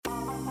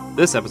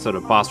This episode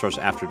of Boss Rush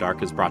After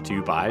Dark is brought to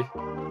you by,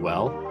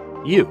 well,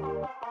 you.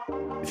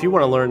 If you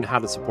want to learn how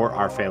to support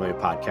our family of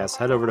podcasts,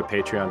 head over to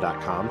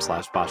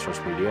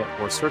patreon.com/bossrushmedia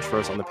or search for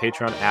us on the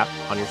Patreon app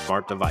on your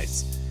smart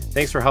device.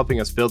 Thanks for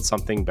helping us build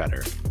something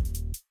better.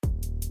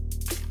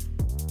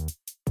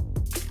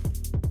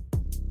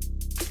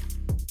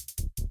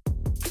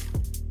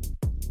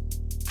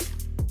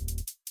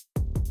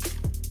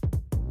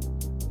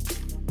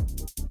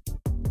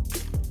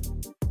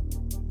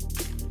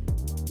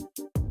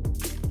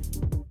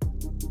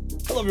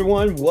 Hello,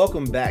 everyone.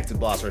 Welcome back to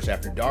Boss Rush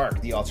After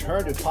Dark, the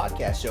alternative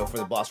podcast show for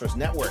the Boss Rush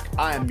Network.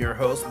 I am your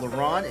host,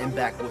 LaRon, and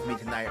back with me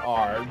tonight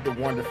are the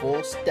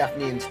wonderful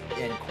Stephanie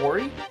and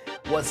Corey.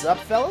 What's up,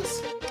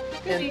 fellas?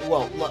 And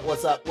well,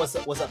 what's up,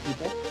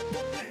 people?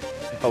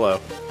 Hello.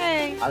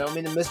 Hey. I don't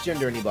mean to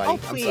misgender anybody. Oh, I'm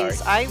please.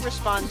 sorry. I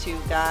respond to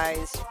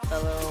guys,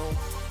 fellow,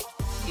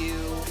 you.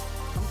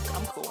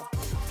 I'm cool.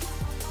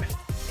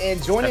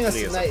 And joining us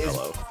Stephanie tonight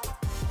hello.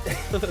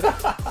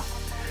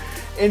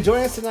 And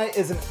joining us tonight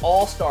is an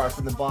all-star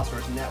from the Boss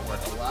Rush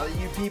Network. A lot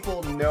of you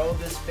people know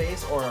this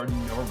face or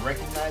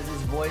recognize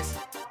his voice.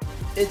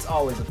 It's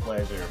always a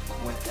pleasure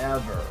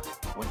whenever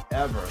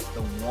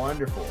the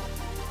wonderful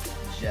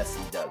Jesse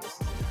Douglas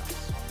is in the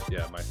house.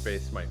 Yeah, my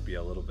face might be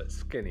a little bit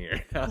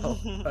skinnier now.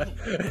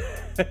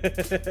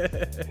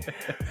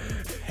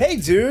 Hey,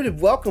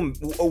 dude, welcome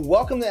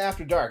to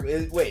After Dark.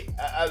 Wait,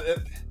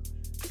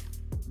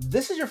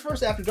 this is your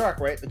first After Dark,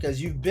 right?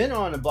 Because you've been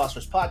on a Boss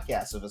Rush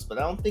podcast with us, but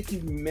I don't think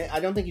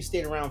you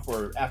stayed around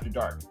for After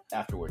Dark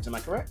afterwards. Am I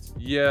correct?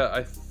 Yeah,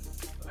 I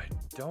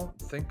don't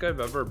think I've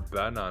ever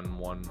been on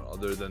one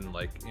other than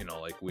like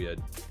we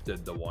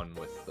did the one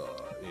with a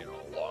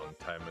long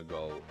time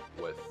ago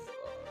with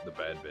the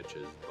Bad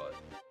Bitches, but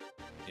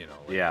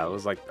Yeah, it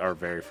was like our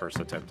very first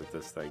attempt at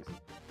this thing.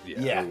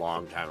 Yeah. A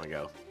long time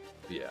ago.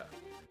 yeah.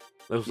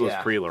 This was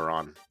Yeah.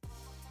 pre-Laron.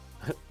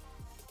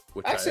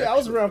 Which Actually, I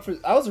was around for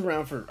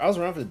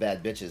the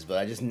Bad Bitches, but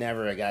I just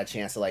never got a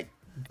chance to like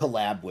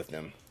collab with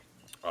them.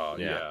 Oh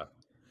Yeah.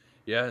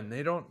 yeah, and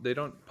they don't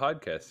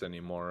podcast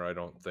anymore. I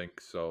don't think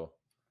so,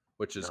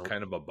 which is Nope.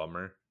 kind of a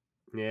bummer.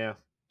 Yeah.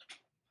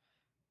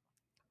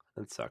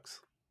 That sucks.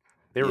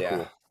 They were Yeah.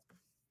 cool.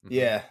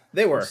 Yeah,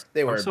 they were. I'm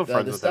still friends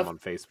The with stuff. them on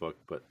Facebook,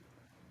 but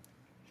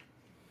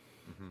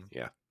Mhm.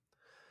 yeah.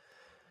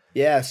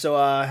 Yeah. So,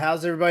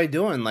 how's everybody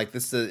doing? Like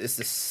it's the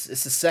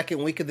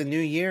second week of the new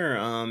year.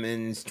 And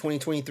is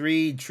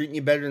 2023 treating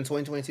you better than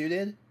 2022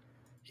 did?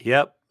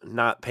 Yep.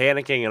 Not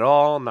panicking at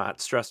all. Not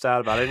stressed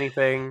out about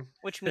anything.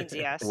 Which means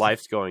yes.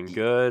 Life's going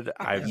good.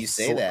 I've You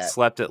say that.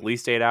 slept at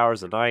least 8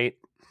 hours a night.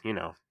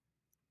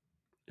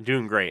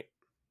 Doing great.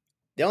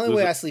 The only Was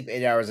way it- I sleep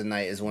 8 hours a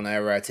night is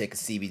whenever I take a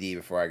CBD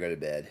before I go to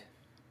bed.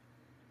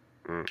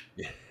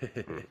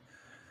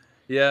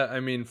 Yeah, I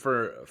mean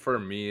for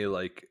me,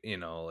 like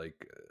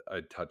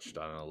I touched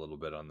on it a little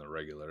bit on the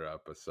regular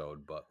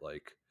episode, but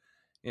like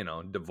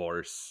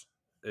divorce,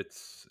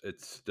 it's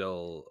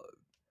still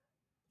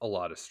a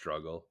lot of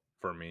struggle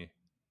for me.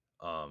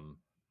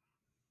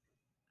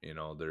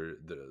 There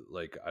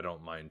like I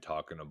don't mind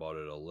talking about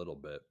it a little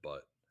bit,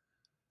 but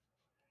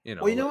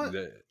Well, you know like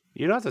what?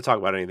 You don't have to talk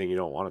about anything you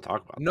don't want to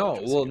talk about. no, though,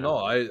 Jesse, well, you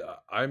know? no,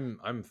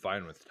 I'm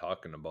fine with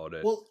talking about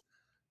it. Well,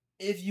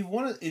 if you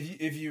want to,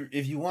 if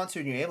you want to,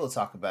 and you're able to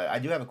talk about it, I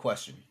do have a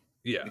question.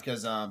 Yeah,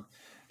 Because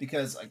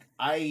like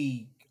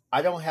I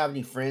don't have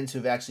any friends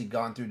who've actually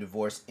gone through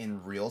divorce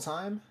in real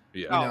time.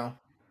 yeah, You know,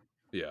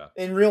 yeah.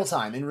 in real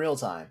time.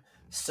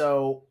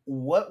 So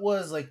what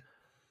was like?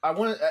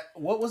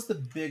 What was the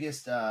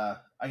biggest, I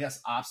guess,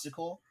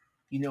 obstacle?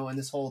 In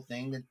this whole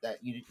thing that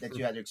you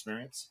had to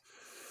experience.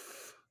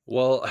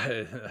 Well,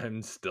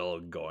 I'm still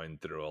going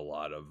through a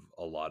lot of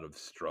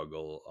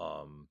struggle,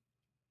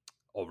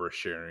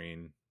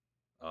 oversharing,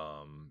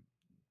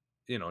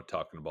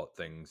 talking about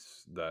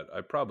things that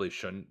I probably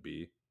shouldn't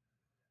be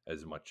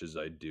as much as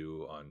I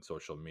do on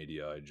social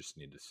media. I just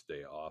need to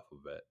stay off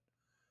of it.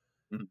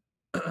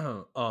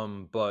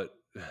 But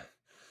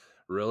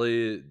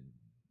really,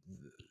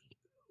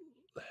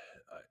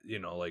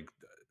 like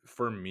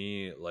for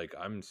me, like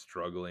I'm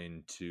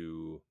struggling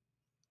to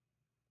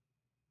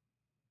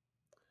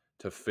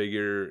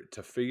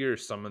figure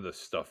some of the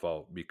stuff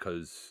out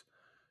because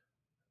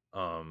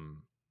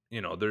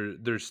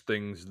there's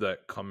things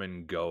that come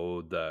and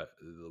go, that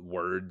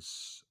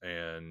words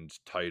and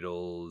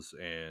titles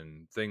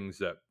and things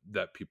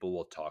that people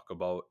will talk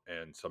about,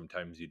 and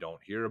sometimes you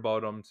don't hear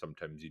about them,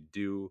 sometimes you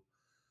do.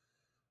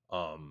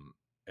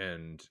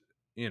 And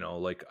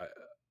like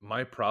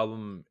my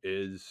problem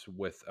is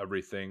with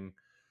everything.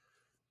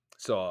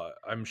 So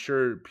I'm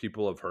sure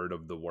people have heard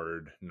of the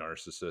word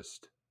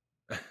narcissist.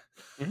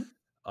 Mhm.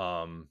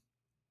 um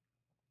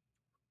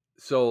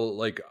so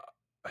like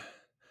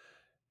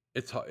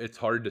it's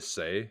hard to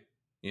say,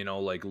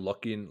 like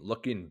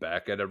looking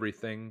back at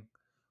everything,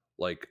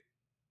 like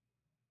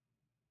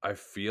I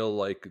feel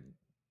like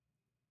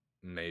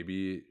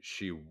maybe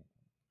she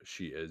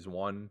is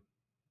one.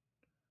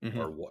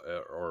 Hmm.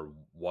 or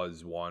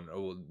was one.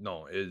 Oh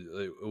no,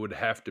 it would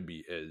have to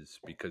be is,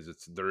 because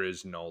there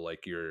is no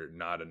like you're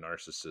not a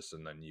narcissist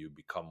and then you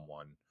become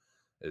one,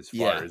 as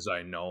far Yeah. as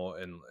I know,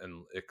 and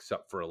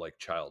except for like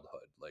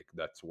childhood, like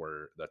that's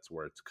where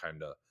it's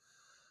kind of.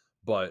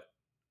 But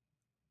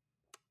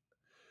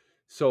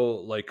so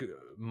like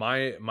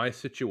my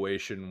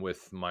situation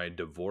with my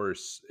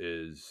divorce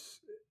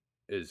is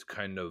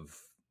kind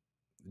of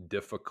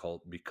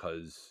difficult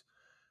because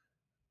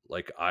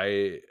like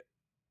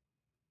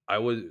I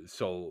was,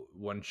 so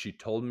when she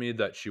told me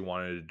that she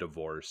wanted a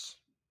divorce,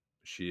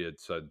 she had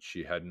said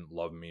she hadn't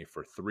loved me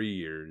for 3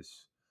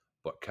 years,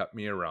 but kept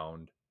me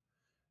around.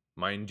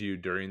 Mind you,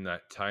 during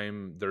that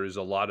time, there's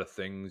a lot of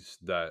things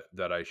that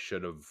I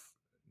should have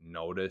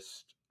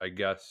noticed, I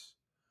guess,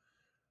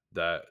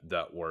 that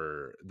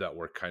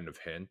were kind of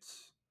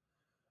hints.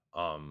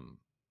 Um,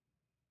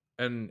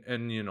 and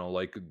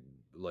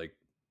like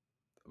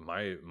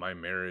my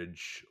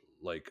marriage,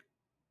 like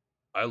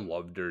I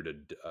loved her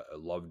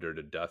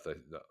to death.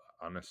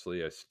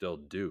 Honestly, I still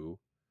do,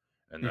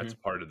 and that's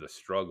Hmm. part of the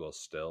struggle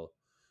still.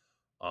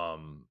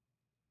 Um,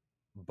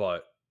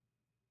 but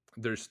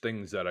there's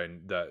things that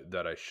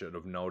I should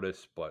have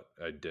noticed, but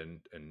I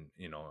didn't, and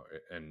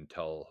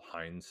until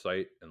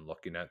hindsight and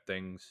looking at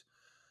things.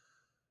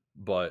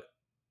 But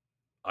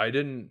I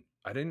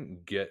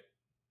didn't get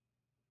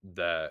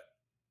that.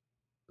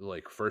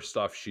 Like, first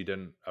off, she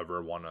didn't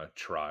ever want to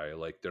try.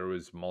 Like, there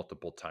was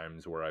multiple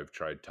times where I've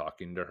tried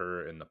talking to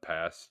her in the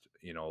past,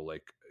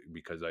 like,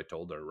 because I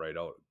told her right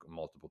out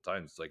multiple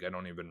times, like, I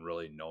don't even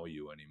really know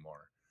you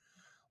anymore,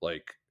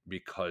 like,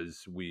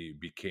 because we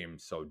became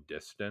so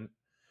distant.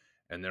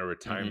 And there were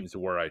Hmm. times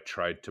where I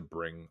tried to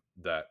bring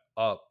that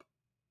up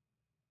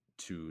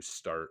to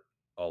start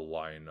a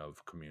line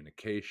of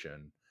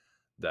communication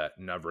that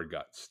never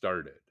got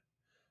started.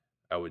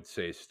 I would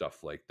say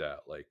stuff like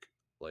that, like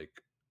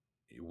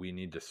we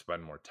need to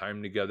spend more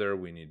time together,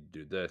 we need to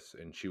do this,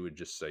 and she would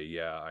just say,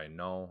 yeah, I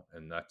know,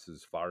 and that's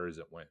as far as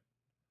it went.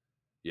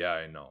 Yeah,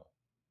 I know.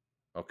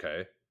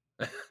 Okay.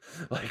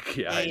 Like,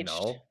 yeah, I Engaged,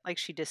 know. like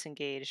she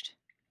disengaged.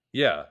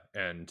 Yeah,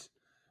 and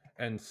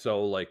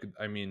so, like,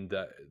 I mean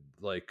that,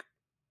 like,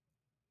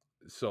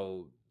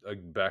 so,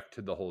 back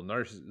to the whole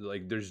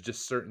like, there's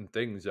just certain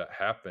things that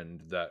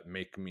happened that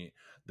make me,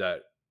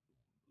 that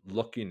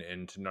looking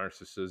into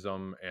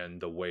narcissism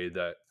and the way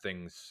that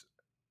things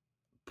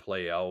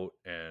play out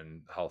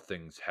and how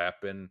things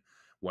happen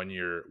when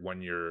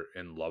you're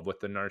in love with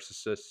the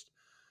narcissist,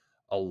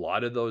 a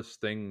lot of those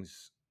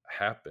things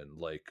happen.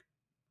 Like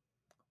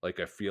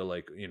I feel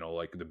like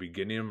the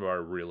beginning of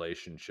our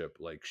relationship,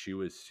 like she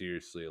was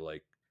seriously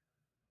like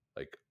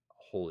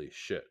holy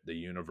shit, the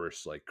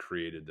universe like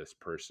created this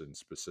person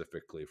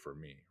specifically for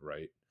me,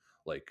 right?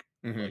 like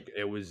Hmm. like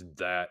it was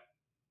that,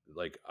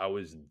 like I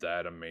was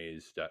that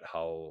amazed at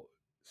how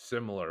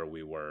similar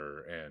we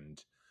were.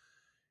 And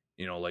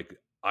like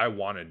I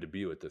wanted to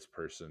be with this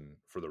person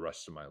for the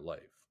rest of my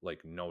life,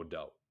 like no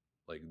doubt.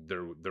 Like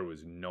there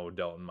was no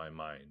doubt in my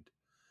mind.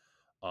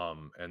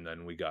 And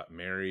then we got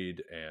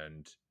married,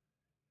 and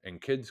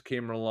kids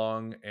came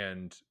along,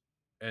 and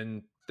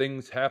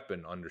things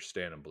happen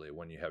understandably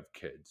when you have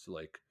kids.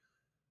 Like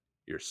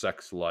your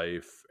sex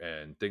life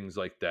and things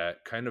like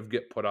that kind of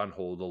get put on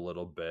hold a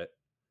little bit.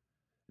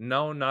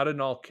 No, not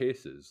in all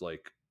cases.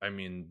 Like, I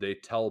mean, they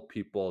tell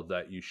people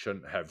that you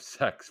shouldn't have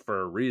sex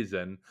for a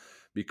reason,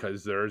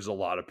 because there's a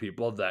lot of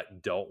people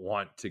that don't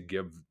want to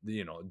give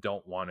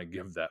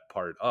that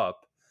part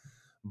up.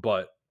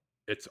 But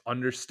it's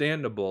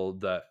understandable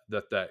that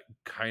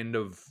kind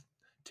of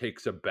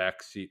takes a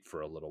back seat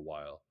for a little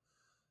while.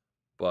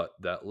 But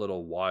that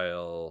little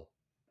while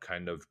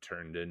kind of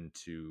turned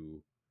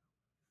into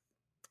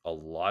a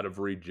lot of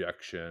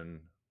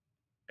rejection,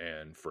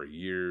 and for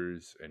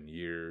years and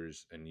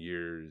years and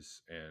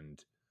years.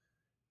 And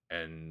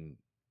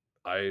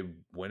I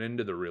went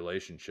into the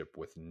relationship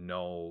with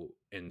no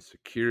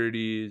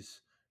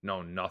insecurities,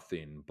 no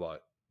nothing,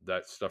 but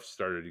that stuff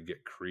started to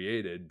get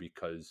created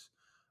because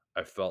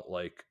I felt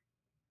like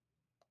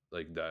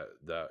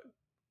that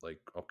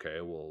like,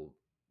 okay, well,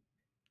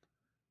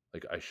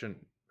 like I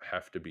shouldn't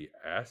have to be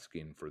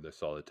asking for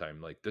this all the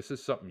time. Like, this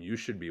is something you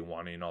should be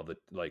wanting all the,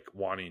 like,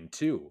 wanting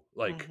to,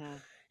 like, Hmm.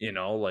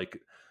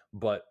 like,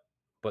 but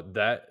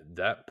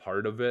that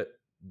part of it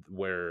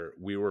where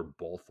we were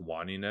both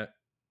wanting it,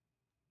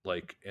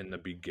 like in the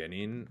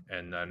beginning,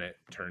 and then it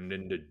turned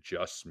into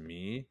just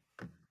me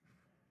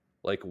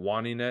like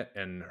wanting it,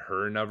 and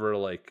her never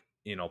like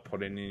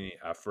putting any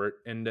effort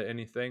into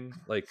anything,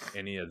 like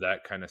any of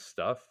that kind of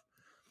stuff,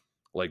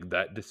 like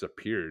that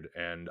disappeared.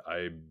 And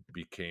I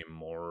became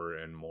more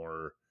and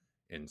more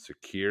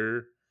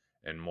insecure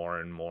and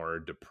more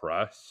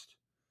depressed,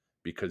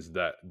 because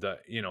that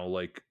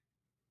like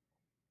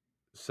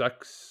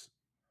sex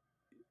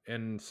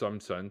in some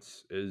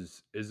sense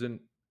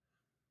isn't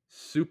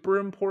super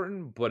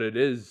important, but it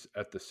is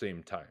at the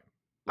same time.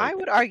 I Like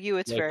would argue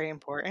it's like very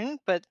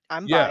important, but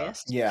I'm yeah,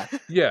 biased. Yeah.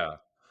 yeah.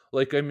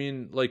 Like, I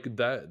mean, like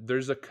that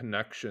there's a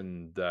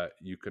connection that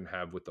you can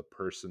have with a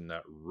person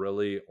that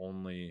really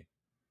only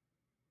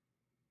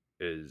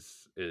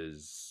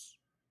is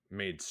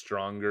made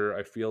stronger,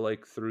 I feel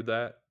like, through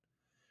that.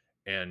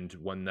 And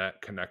when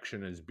that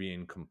connection is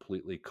being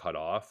completely cut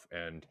off,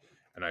 and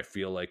I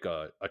feel like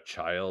a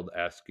child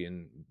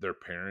asking their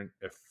parent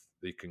if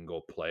they can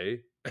go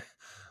play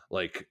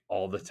like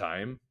all the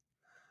time,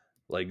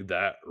 like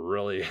that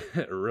really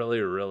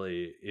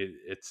really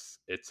it's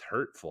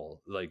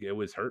hurtful. Like it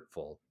was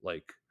hurtful,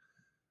 like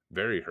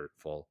very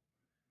hurtful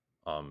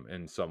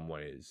in some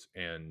ways.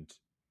 And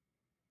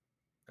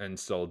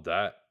so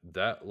that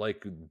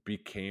like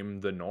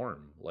became the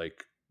norm.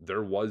 Like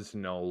there was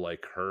no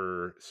like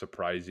her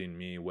surprising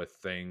me with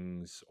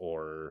things,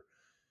 or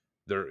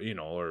there,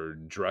 or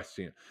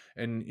dressing.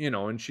 And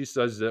and she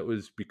says that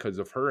was because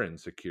of her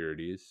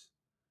insecurities,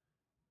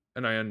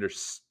 and I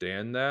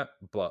understand that.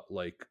 But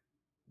like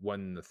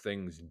when the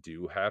things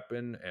do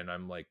happen and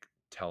I'm like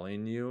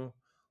telling you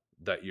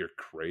that you're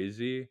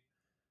crazy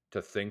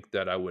to think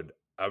that I would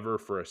ever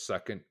for a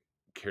second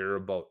care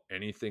about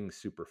anything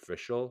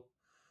superficial.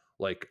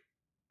 Like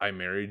I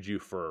married you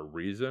for a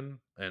reason,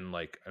 and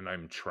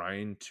I'm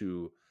trying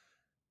to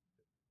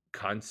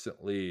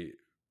constantly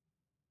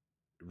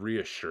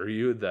reassure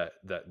you that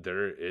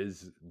there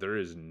is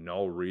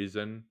no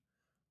reason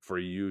for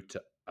you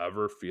to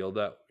ever feel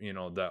that,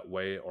 that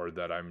way, or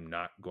that I'm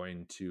not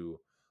going to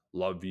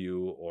love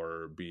you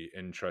or be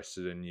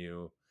interested in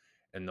you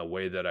in the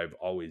way that I've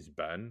always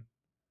been.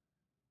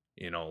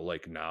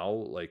 Like now,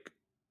 like,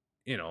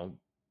 you know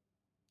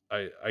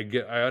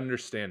I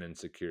understand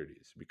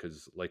insecurities,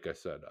 because like I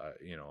said,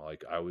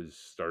 like I was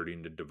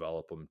starting to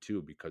develop them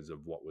too because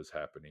of what was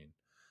happening.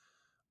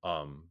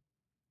 um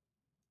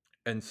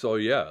and so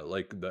yeah,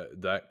 like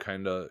that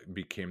kind of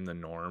became the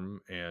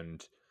norm.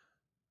 And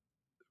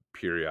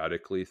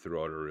periodically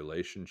throughout a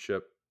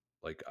relationship,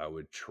 like I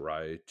would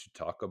try to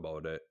talk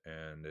about it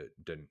and it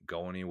didn't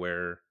go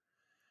anywhere.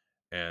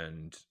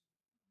 And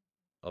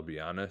I'll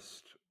be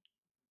honest,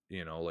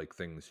 like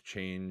things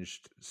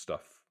changed,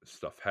 stuff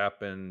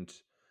happened.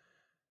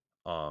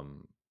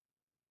 um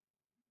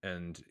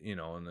and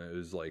and it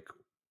was like,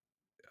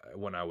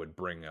 when I would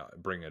bring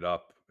it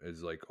up,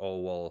 is like, oh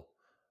well,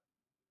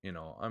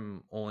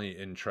 I'm only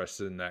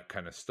interested in that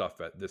kind of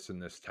stuff at this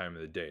and this time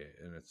of the day.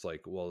 And it's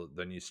like, well,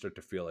 then you start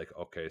to feel like,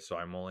 okay, so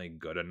I'm only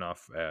good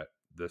enough at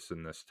this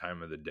and this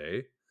time of the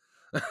day.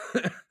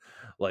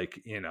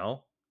 Like,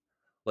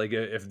 like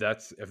if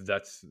that's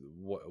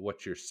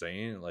what you're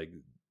saying, like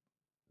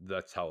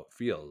that's how it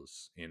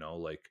feels,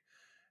 like.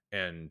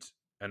 And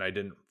I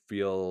didn't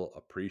feel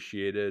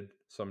appreciated.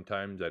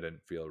 Sometimes I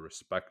didn't feel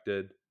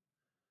respected.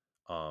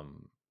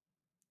 um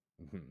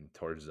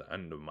Towards the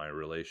end of my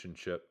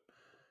relationship,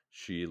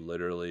 she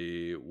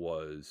literally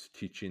was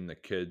teaching the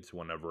kids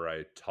whenever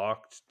I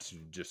talked to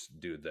just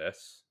do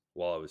this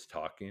while I was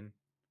talking.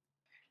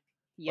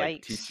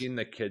 Like Yikes. teaching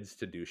the kids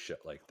to do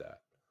shit like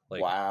that.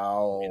 Like, I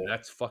mean, Wow.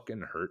 that's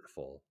fucking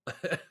hurtful.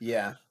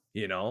 Yeah.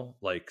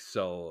 Like,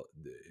 so,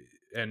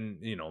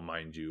 and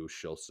mind you,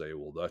 she'll say,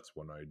 well, that's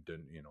when I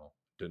didn't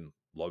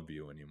love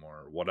you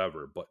anymore, or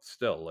whatever. But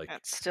still, like,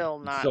 That's still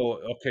not. so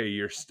okay,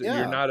 Yeah.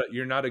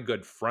 you're not a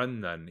good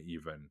friend then,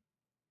 even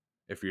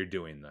if you're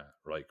doing that,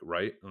 like,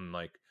 right? And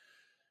like,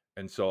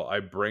 and so I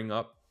bring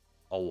up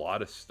a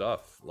lot of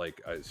stuff.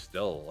 Like I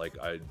still, like,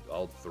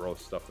 I'll throw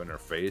stuff in her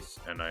face,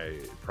 and I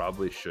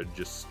probably should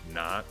just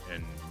not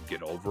and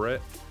get over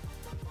it.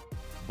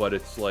 But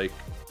it's like,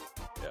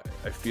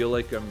 I feel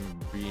like I'm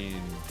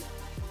being.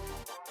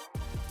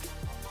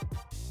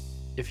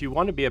 If you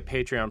want to be a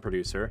Patreon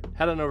producer,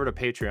 head on over to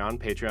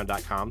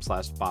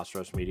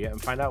patreon.com/bossrushmedia,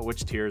 and find out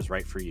which tier is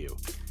right for you.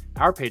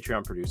 Our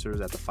Patreon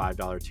producers at the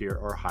 $5 tier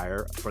or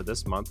higher for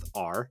this month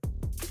are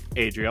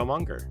Adriel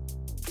Munger,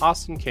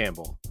 Austin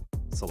Campbell,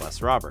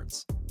 Celeste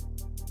Roberts,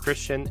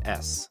 Christian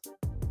S.,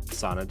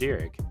 Sana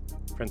Dierig,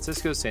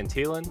 Francisco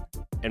Santillan,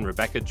 and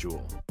Rebecca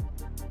Jewell.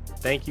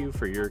 Thank you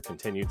for your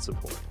continued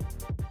support.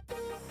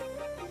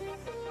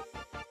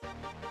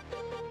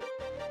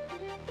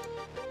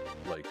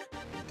 Like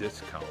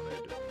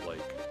discounted, like,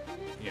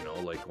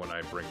 like when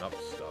I bring up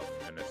stuff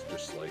and it's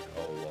just like,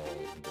 oh well,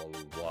 blah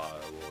blah blah,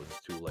 well it's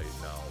too late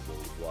now, blah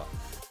blah blah.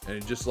 And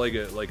it just like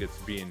it's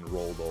being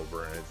rolled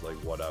over, and it's like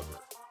whatever,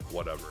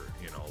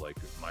 like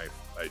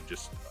I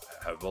just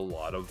have a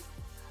lot of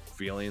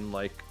feeling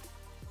like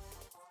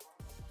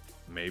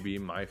maybe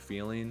my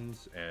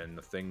feelings and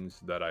the things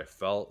that I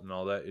felt and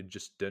all that, it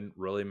just didn't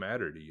really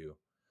matter to you.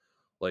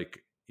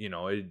 Like,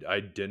 I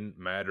didn't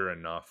matter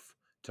enough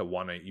to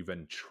want to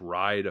even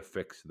try to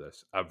fix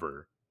this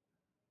ever.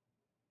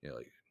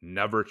 Like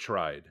never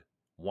tried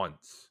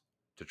once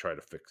to try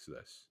to fix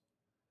this.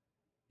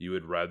 You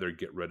would rather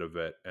get rid of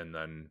it, and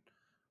then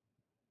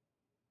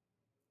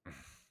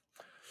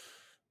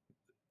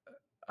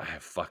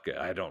fuck it,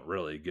 I don't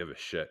really give a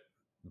shit.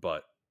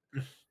 But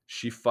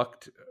she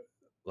fucked,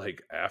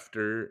 like,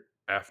 after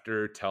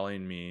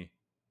telling me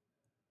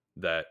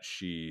that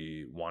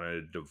she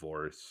wanted a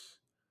divorce,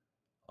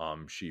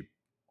 she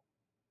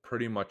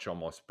pretty much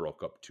almost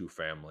broke up 2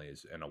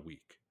 families in a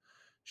week.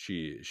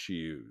 She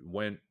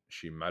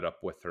met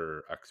up with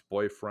her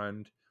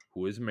ex-boyfriend,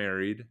 who is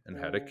married and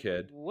had a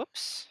kid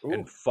Whoops.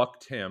 and Ooh.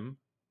 fucked him.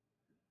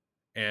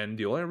 And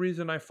the only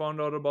reason I found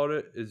out about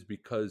it is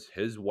because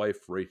his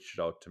wife reached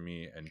out to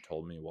me and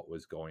told me what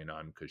was going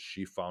on because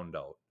she found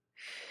out.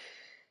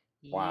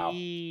 Wow.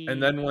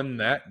 And then when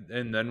that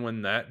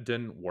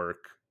didn't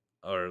work,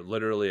 or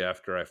literally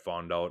after I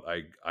found out,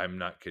 I'm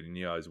not kidding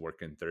you, I was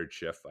working third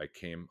shift. I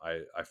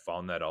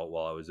found that out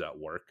while I was at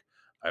work.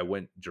 I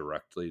went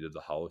directly to the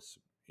house.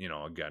 You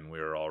know, again, we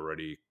were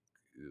already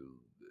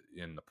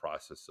in the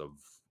process of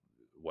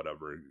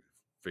whatever,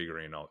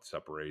 figuring out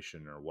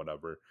separation or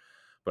whatever.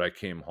 But I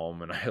came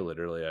home and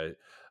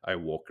I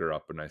woke her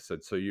up and I said,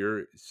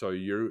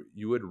 you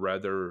would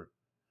rather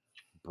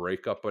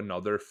break up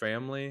another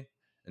family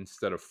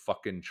instead of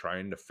fucking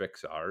trying to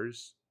fix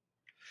ours?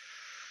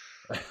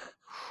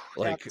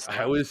 Like, That's I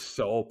tough. was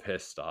so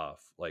pissed off,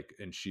 like,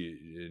 and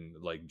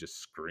like just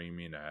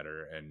screaming at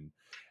her,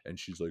 and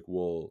she's like,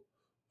 well,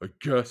 I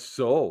guess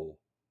so,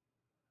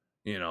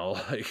 you know.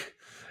 Like,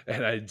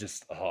 and I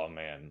just, oh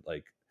man,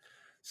 like,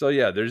 so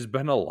yeah, there's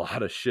been a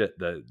lot of shit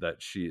that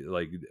she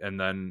like, and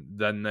then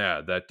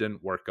yeah, that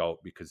didn't work out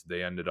because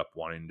they ended up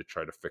wanting to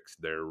try to fix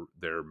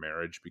their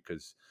marriage,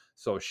 because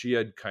so she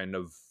had kind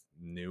of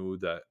knew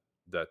that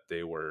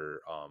they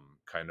were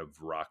kind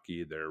of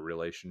rocky, their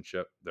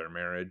relationship, their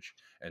marriage,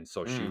 and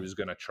so she Mm. was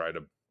gonna try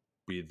to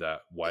be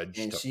that wedge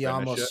And to she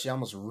finish it.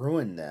 almost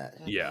ruined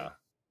that. Yeah.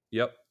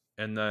 Yep.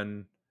 And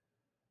then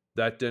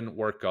that didn't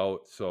work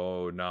out,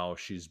 so now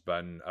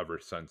ever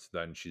since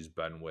then she's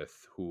been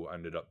with who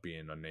ended up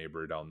being a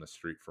neighbor down the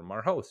street from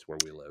our house where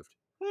we lived,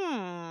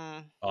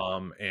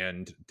 Hmm.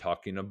 and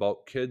talking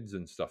about kids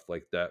and stuff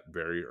like that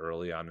very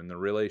early on in the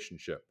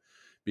relationship,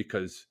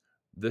 because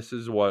this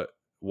is what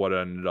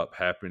ended up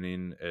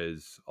happening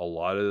is a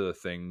lot of the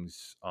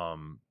things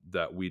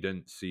that we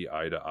didn't see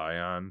eye to eye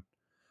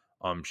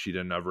on. She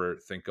didn't ever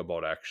think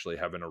about actually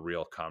having a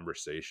real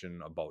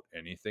conversation about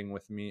anything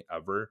with me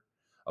ever,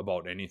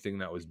 about anything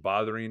that was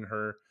bothering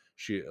her.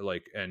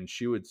 And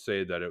she would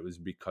say that it was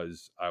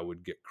because I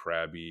would get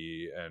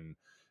crabby, and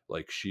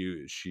like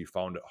she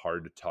found it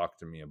hard to talk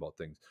to me about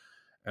things.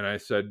 And I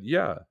said,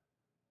 yeah,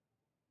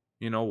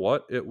 you know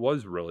what? It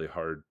was really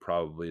hard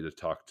probably to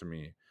talk to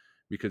me,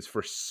 because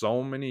for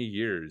so many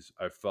years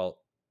I felt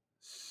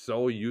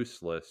so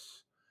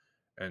useless,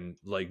 and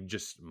like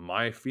just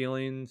my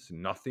feelings,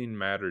 nothing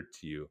mattered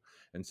to you.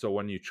 And so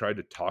when you try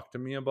to talk to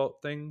me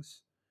about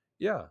things,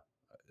 yeah,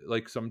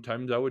 like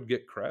sometimes I would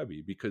get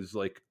crabby because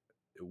like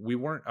we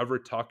weren't ever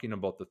talking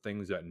about the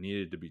things that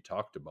needed to be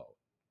talked about,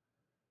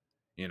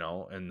 you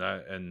know. And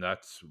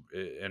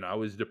I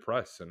was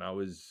depressed and I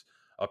was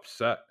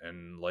upset,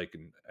 and like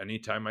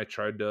anytime I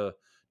tried to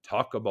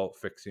talk about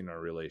fixing our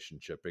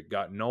relationship, it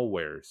got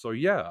nowhere. So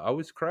yeah, I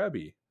was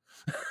crabby.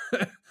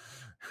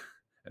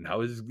 And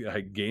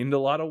I gained a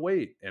lot of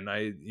weight, and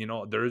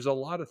there's a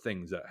lot of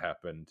things that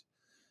happened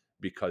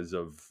because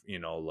of,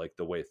 like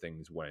the way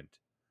things went.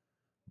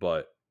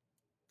 But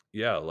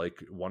yeah,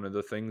 like one of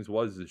the things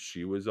was is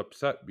she was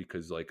upset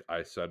because like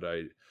I said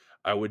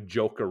I would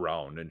joke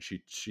around, and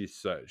she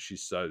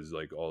says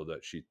like, oh,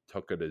 that she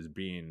took it as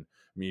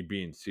me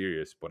being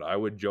serious, but I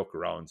would joke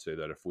around and say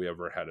that if we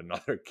ever had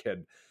another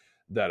kid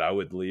that I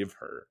would leave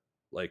her.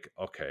 Like,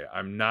 okay,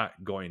 I'm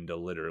not going to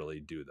literally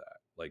do that.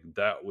 Like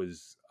I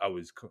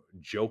was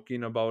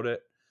joking about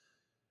it,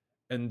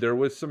 and there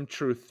was some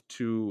truth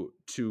to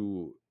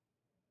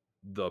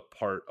the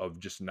part of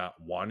just not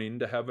wanting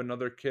to have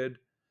another kid.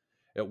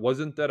 It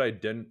wasn't that I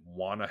didn't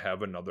want to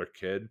have another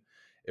kid.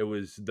 It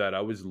was that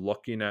I was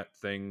looking at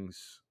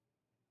things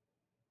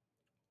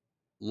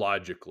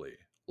logically.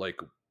 Like,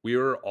 we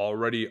were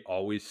already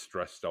always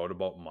stressed out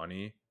about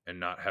money and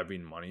not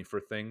having money for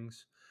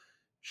things.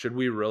 Should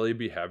we really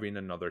be having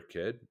another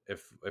kid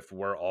if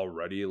we're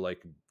already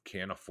like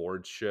can't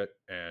afford shit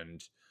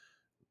and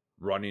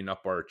running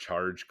up our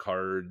charge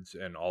cards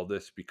and all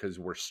this because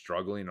we're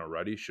struggling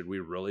already? Should we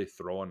really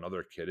throw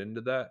another kid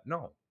into that?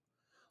 No.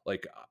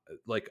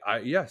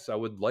 Yes, I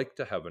would like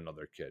to have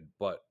another kid,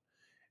 but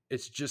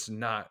it's just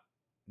not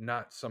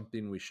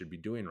something we should be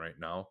doing right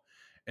now.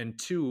 And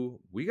two,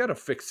 we got to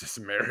fix this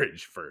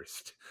marriage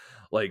first.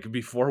 Like,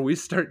 before we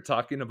start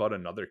talking about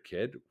another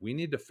kid, we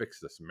need to fix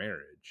this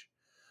marriage.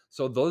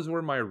 So those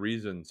were my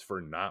reasons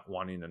for not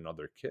wanting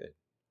another kid.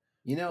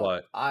 You know,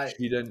 But I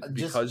she didn't,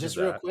 because of just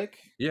real that. quick,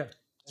 Yeah.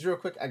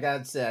 I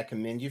gotta say I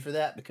commend you for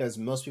that, because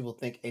most people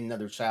think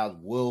another child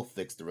will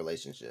fix the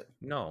relationship.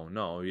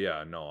 No,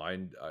 yeah, no. I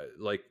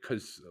like,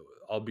 cuz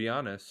I'll be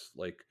honest,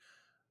 like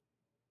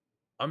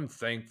I'm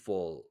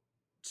thankful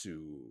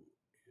to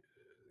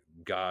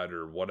God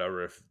or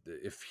whatever,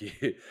 if he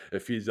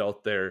if he's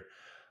out there,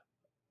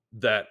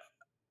 that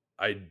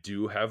I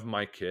do have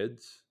my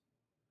kids.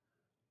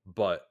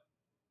 But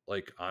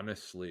like,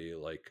 honestly,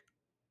 like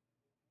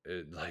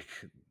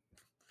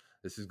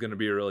this is going to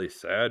be really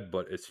sad,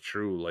 but it's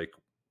true. Like,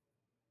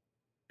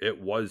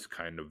 it was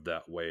kind of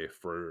that way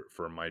for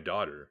my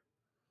daughter.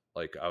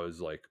 Like, I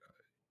was like,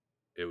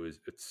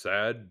 it's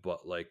sad,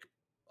 but like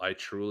I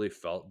truly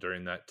felt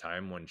during that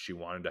time when she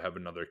wanted to have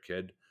another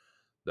kid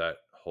that,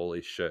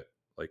 holy shit,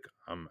 like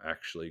I'm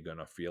actually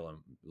gonna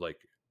feel like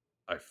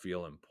I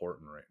feel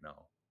important right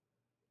now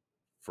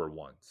for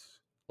once.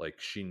 Like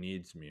she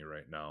needs me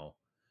right now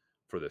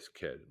for this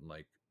kid. And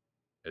like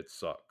it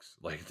sucks.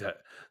 Like that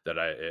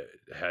it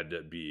had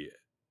to be,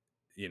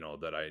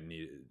 that I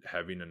needed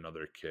having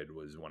another kid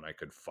was when I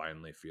could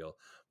finally feel.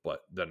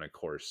 But then of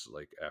course,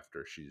 like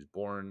after she's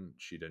born,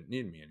 she didn't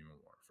need me anymore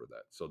for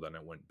that. So then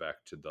it went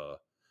back to the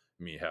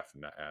me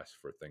having to ask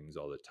for things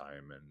all the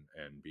time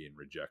and being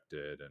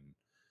rejected and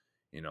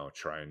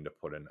trying to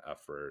put in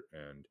effort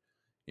and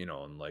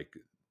like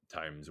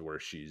times where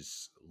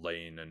she's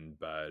laying in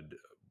bed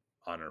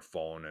on her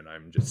phone and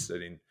I'm just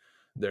sitting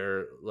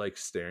there like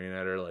staring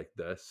at her like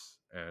this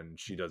and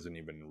she doesn't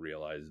even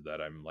realize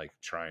that I'm like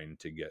trying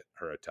to get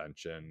her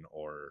attention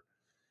or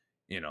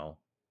you know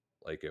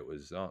like it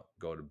was, oh,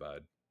 go to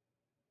bed.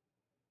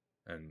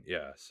 And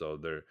yeah, so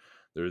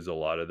there's a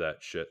lot of that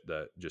shit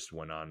that just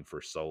went on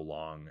for so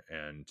long.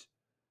 And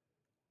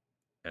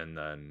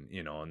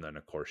then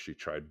of course she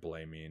tried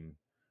blaming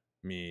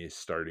me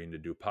starting to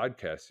do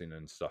podcasting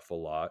and stuff a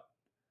lot.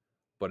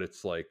 But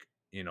it's like,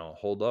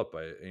 hold up.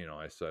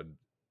 I said,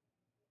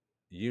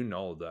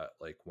 that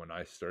like when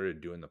I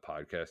started doing the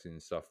podcasting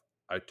and stuff,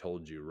 I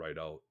told you right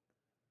out,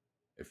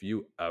 if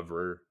you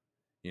ever,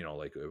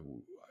 like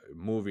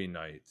movie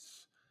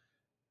nights,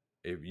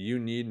 if you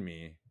need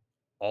me,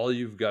 all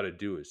you've got to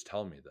do is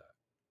tell me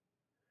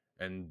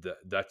that. And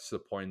that's the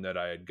point that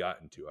I had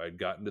gotten to. I had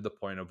gotten to the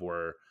point of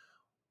where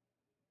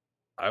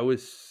I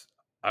was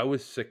I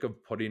was sick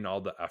of putting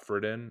all the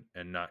effort in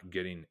and not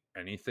getting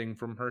anything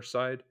from her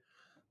side,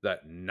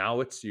 that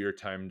now it's your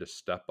time to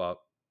step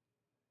up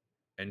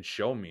and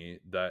show me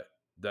that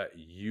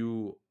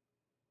you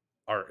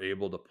are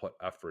able to put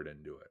effort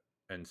into it.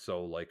 And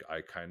so like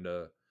I kind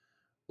of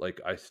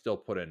like I still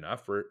put in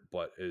effort,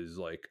 but is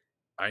like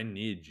I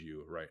need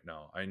you right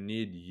now. I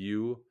need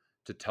you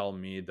to tell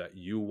me that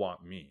you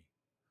want me.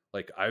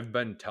 Like I've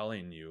been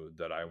telling you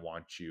that I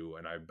want you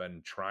and I've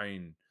been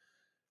trying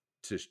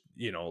to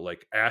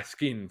like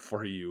asking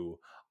for you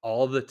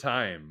all the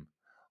time.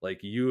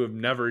 Like you have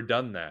never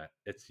done that.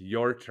 It's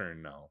your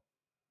turn now.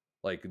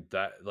 Like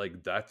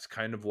that's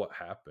kind of what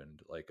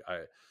happened. Like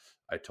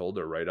I told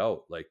her right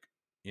out, like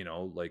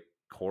like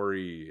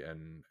Corey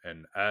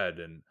and Ed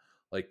and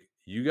like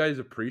you guys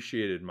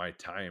appreciated my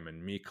time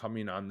and me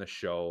coming on the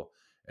show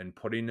and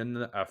putting in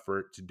the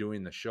effort to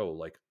doing the show.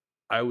 Like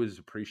I was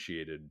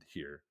appreciated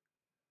here.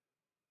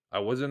 I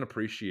wasn't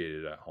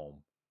appreciated at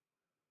home.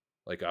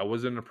 Like I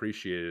wasn't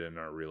appreciated in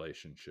our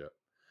relationship.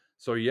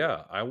 So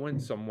yeah, I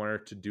went somewhere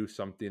to do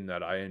something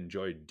that I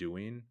enjoyed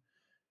doing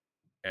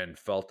and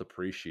felt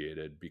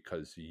appreciated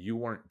because you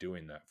weren't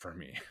doing that for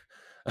me.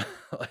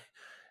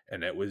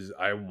 And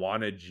I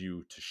wanted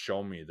you to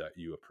show me that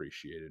you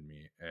appreciated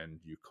me and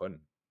you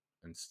couldn't.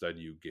 Instead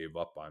you gave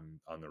up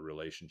on the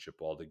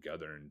relationship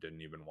altogether and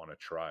didn't even want to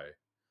try.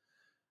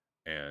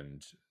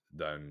 And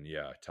then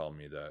tell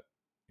me that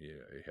you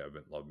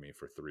haven't loved me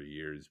for 3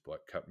 years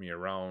but kept me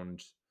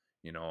around,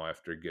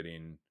 after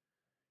getting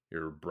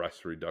your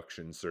breast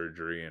reduction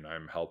surgery, and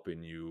I'm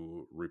helping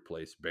you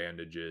replace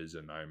bandages,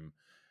 and I'm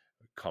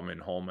coming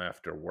home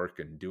after work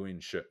and doing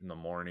shit in the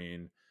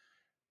morning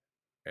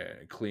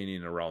and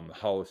cleaning around the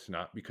house,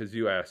 not because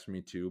you asked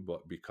me to,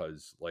 but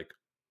because like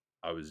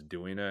I was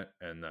doing it.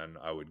 And then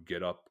I would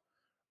get up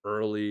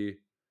early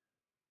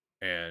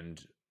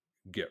and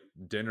get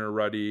dinner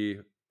ready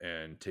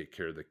and take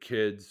care of the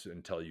kids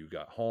until you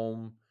got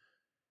home.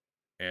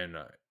 And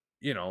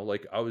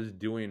like I was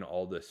doing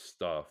all this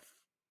stuff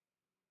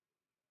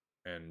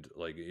and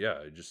like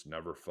I just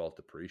never felt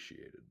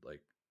appreciated.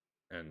 Like,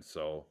 and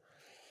so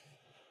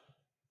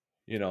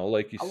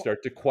like you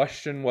start to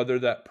question whether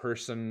that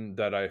person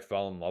that I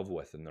fell in love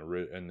with in the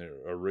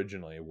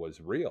originally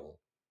was real.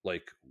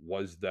 Like,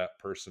 was that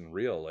person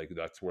real? Like,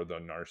 that's where the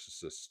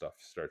narcissist stuff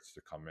starts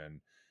to come in.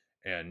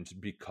 And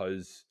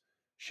because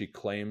she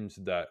claims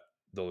that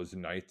those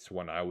nights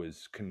when I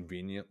was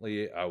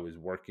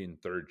working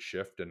third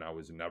shift and I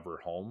was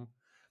never home,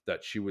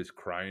 that she was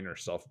crying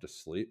herself to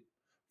sleep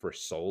for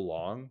so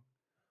long,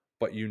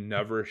 but you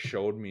never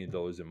showed me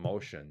those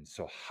emotions.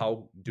 So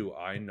how do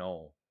I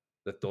know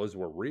that those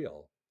were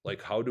real?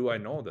 Like, how do I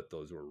know that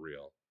those were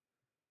real?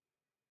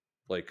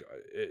 Like,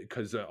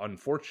 because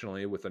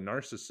unfortunately with a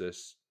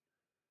narcissist,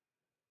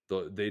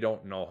 they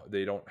don't know,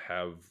 they don't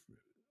have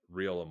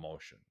real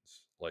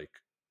emotions. Like,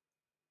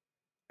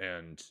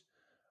 and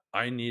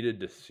I needed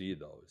to see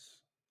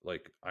those.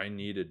 Like, I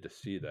needed to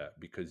see that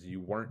because you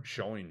weren't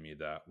showing me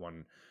that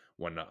when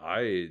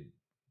I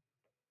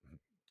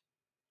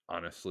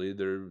honestly,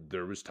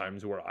 there was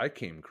times where I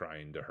came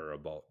crying to her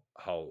about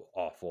how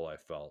awful I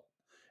felt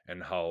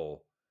and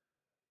how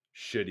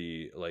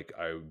shitty, like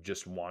I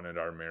just wanted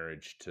our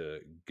marriage to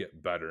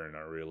get better and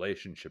our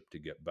relationship to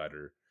get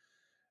better.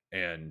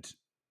 And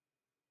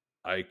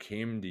I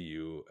came to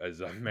you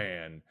as a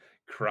man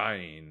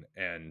crying,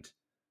 and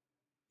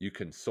you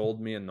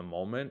consoled me in the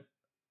moment,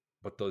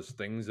 but those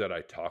things that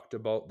I talked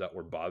about that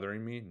were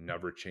bothering me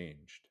never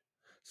changed.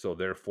 So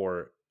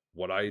therefore,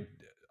 what I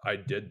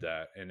did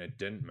that and it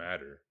didn't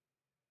matter.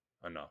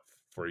 enough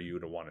for you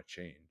to want to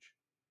change.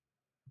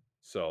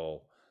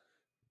 So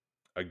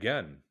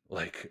again,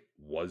 like,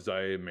 was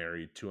I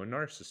married to a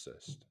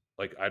narcissist?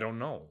 Like, I don't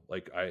know.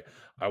 Like,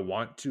 I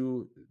want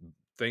to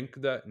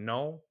think that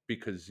no,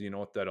 because you know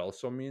what that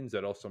also means?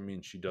 That also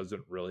means she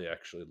doesn't really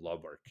actually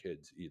love our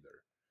kids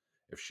either,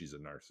 if she's a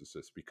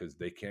narcissist, because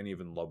they can't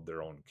even love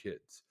their own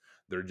kids.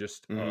 They're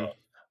just Hmm.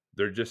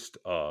 they're just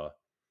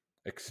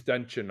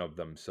extension of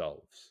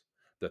themselves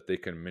that they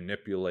can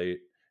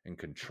manipulate and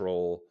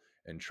control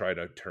and try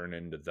to turn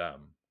into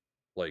them.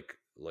 Like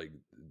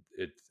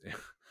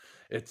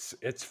it's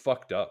it's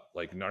fucked up.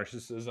 Like,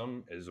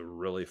 narcissism is a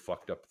really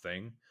fucked up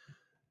thing,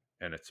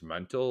 and it's a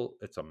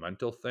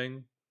mental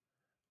thing.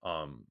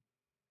 um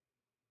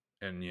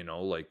and you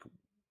know, like,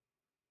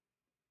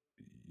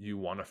 you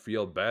want to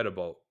feel bad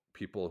about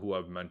people who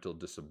have mental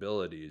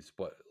disabilities,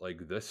 but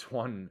like, this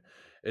one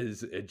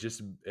is,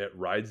 it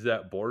rides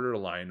that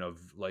borderline of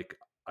like,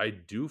 I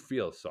do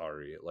feel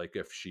sorry, like,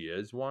 if she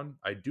is one,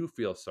 I do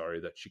feel sorry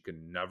that she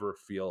can never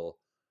feel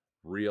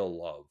real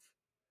love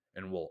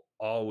and will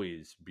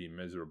always be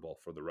miserable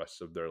for the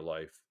rest of their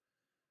life.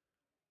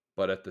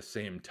 But at the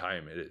same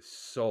time, it is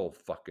so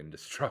fucking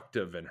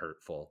destructive and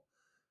hurtful.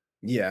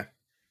 Yeah.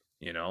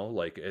 You know,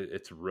 like,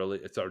 it's really,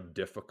 it's a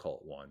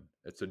difficult one.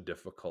 It's a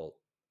difficult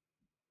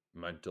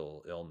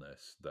mental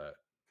illness that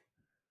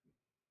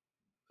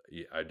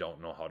I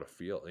don't know how to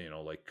feel, you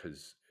know, like,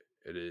 because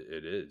it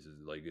is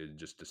like, it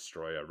just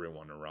destroy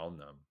everyone around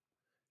them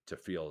to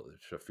feel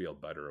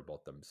better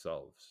about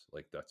themselves.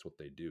 Like, that's what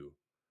they do.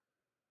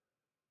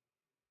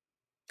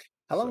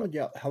 So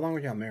How long were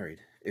y'all married?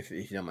 If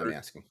you don't mind me thir-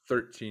 asking.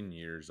 13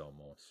 years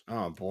almost.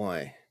 Oh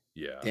boy.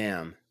 Yeah.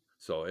 Damn.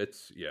 So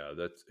it's, yeah,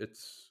 that's,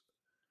 it's,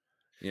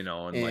 you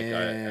know, and like,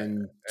 And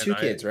and two I,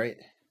 kids, right?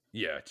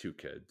 yeah, 2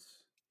 kids.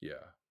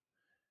 Yeah.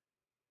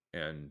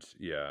 And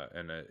yeah,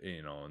 and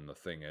you know, and the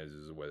thing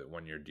is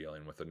when you're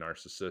dealing with a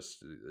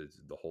narcissist,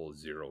 it's the whole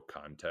zero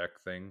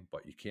contact thing.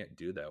 But you can't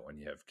do that when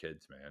you have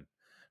kids, man.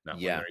 Not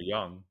when Yeah. they're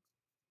young.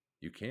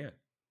 You can't.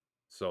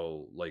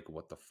 So, like,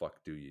 what the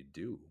fuck do you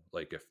do?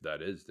 Like, if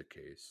that is the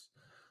case,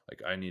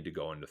 like, I need to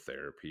go into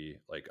therapy.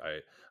 Like,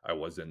 I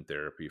was in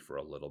therapy for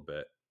a little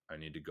bit. I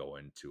need to go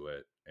into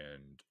it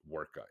and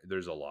work on.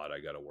 There's a lot I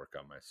got to work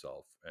on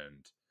myself.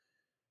 And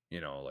you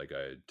know, like,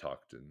 I had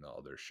talked in the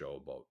other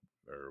show about,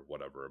 or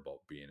whatever, about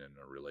being in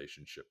a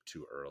relationship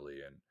too early.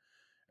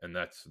 And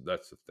that's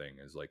the thing,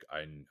 is like,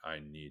 I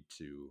need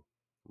to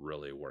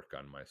really work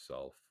on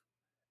myself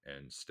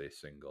and stay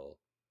single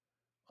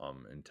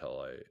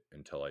until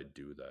I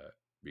do that,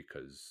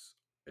 because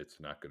it's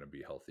not going to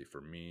be healthy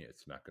for me.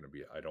 It's not going to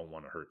be, I don't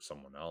want to hurt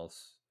someone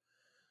else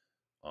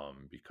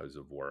because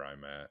of where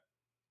I'm at,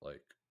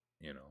 like,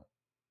 you know.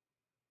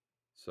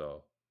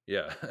 So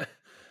yeah,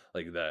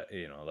 like that,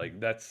 you know, like,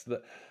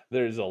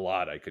 there's a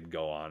lot I could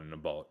go on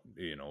about,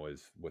 you know,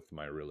 is with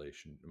my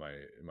relation,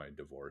 my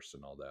divorce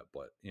and all that.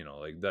 But you know,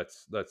 like,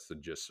 that's the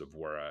gist of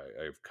where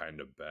I've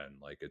kind of been.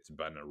 Like, it's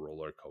been a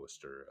roller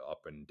coaster,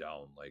 up and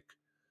down. Like,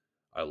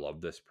 I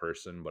love this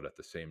person, but at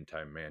the same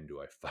time, man,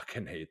 do I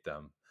fucking hate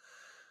them.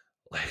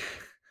 Like,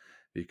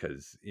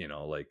 because, you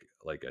know, like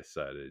I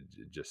said, it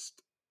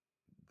just,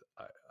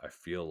 I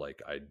feel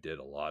like I did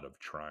a lot of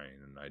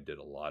trying and I did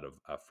a lot of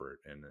effort,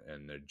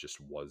 and there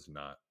just was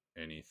not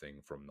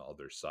anything from the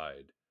other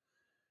side.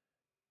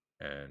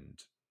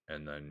 And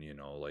and then, you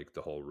know, like,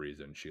 the whole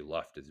reason she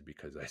left is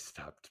because I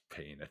stopped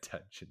paying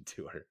attention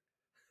to her.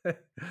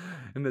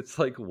 And it's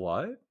like,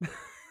 what?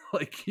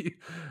 Like,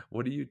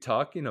 what are you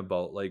talking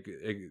about? Like,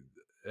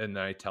 and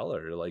I tell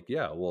her, like,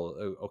 yeah, well,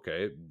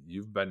 okay,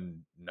 you've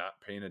been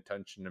not paying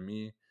attention to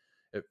me,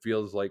 it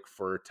feels like,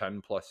 for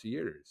 10 plus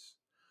years.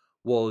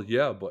 Well,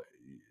 yeah, but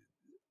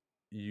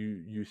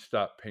you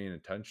stopped paying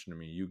attention to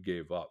me, you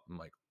gave up. I'm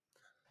like,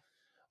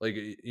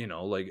 you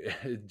know, like,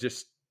 it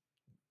just,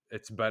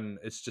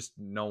 it's just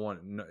no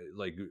one,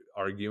 like,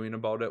 arguing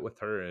about it with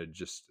her, it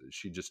just,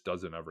 she just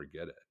doesn't ever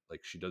get it.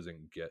 Like, she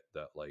doesn't get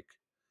that, like,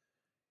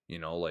 you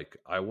know, like,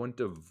 I wouldn't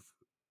have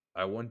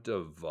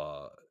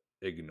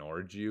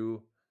ignored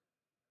you,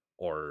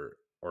 or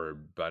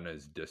been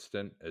as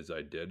distant as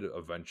I did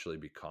eventually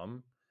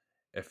become,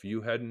 if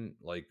you hadn't,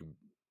 like,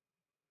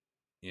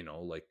 you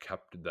know, like,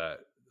 kept that,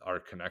 our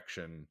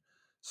connection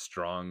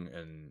strong,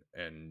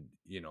 and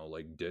you know,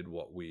 like, did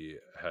what we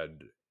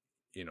had,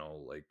 you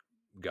know, like,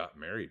 got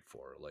married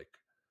for. Like,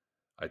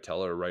 I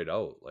tell her right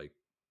out, like,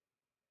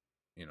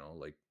 you know,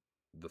 like,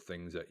 the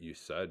things that you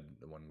said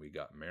when we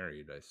got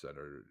married, I said,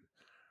 are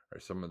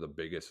some of the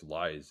biggest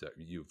lies that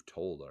you've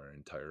told our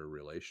entire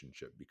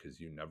relationship, because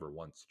you never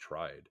once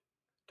tried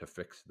to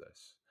fix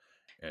this.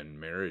 And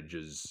marriage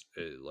is,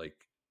 like,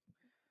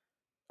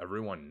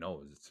 everyone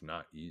knows it's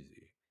not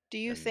easy. Do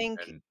you and think,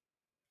 and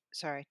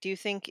sorry, do you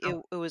think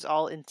no. it was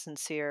all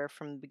insincere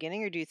from the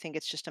beginning, or do you think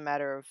it's just a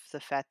matter of the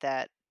fact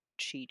that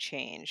she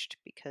changed?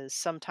 Because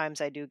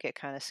sometimes I do get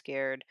kind of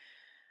scared,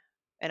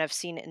 and I've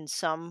seen it in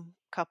some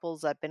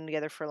couples that've been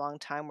together for a long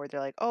time where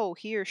they're like, oh,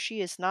 he or she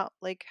is not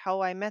like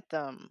how I met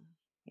them,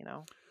 you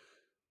know?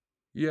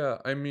 Yeah,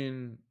 I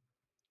mean,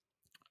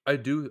 I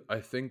do.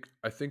 I think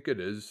it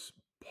is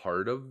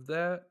part of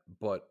that,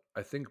 but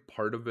I think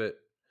part of it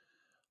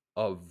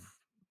of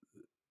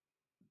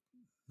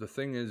the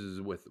thing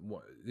is with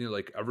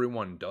like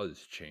everyone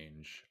does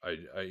change.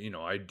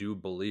 I do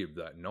believe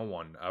that no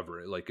one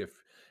ever, like,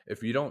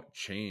 if you don't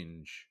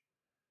change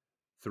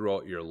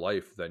throughout your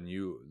life, then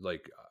you,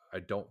 like, I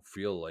don't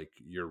feel like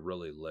you're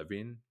really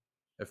living,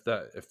 if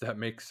that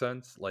makes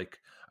sense. Like,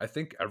 I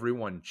think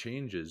everyone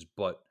changes,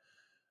 but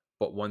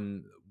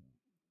when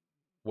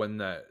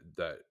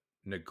that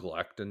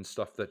neglect and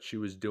stuff that she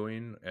was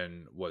doing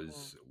and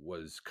Mm.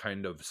 was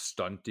kind of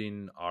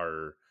stunting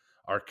our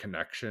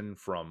connection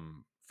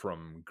from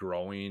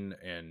growing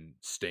and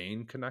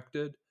staying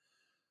connected.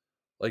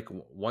 Like,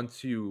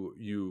 once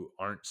you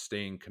aren't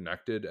staying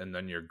connected and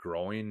then you're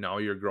growing, now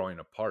you're growing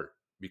apart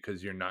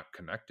because you're not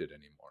connected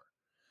anymore.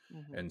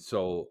 Mhm. And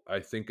so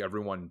I think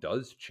everyone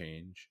does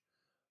change,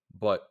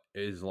 but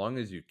as long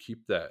as you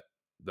keep that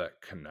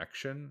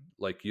connection,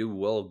 like, you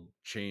will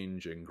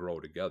change and grow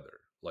together.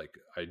 Like,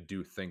 I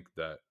do think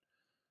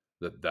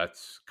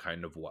that's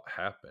kind of what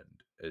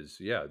happened. Is,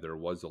 yeah, there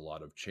was a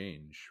lot of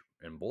change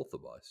in both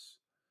of us,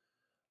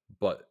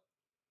 but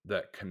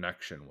that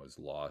connection was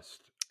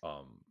lost.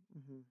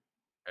 Mhm.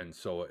 And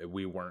so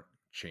we weren't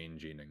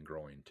changing and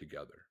growing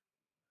together,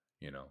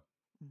 you know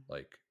Mhm.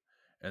 like,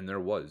 and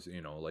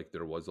like,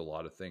 there was a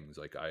lot of things,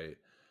 like,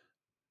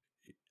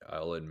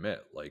 I'll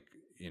admit, like,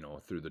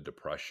 through the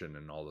depression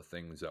and all the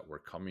things that were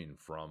coming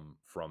from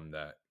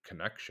that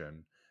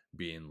connection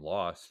being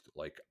lost,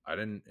 like, I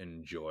didn't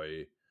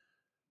enjoy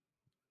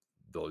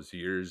those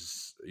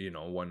years,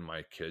 when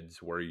my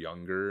kids were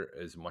younger,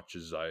 as much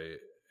as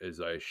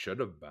I should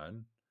have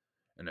been.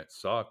 And it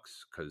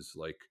sucks because,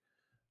 like,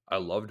 I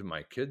loved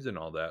my kids and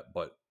all that,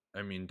 but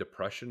I mean,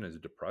 depression is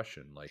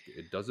depression. Like,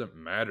 it doesn't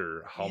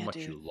matter how Yeah, much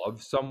dude. you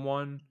love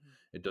someone. Mhm.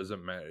 It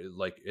doesn't matter.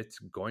 Like, it's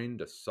going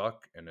to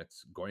suck and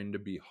it's going to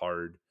be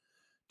hard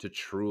to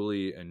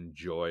truly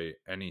enjoy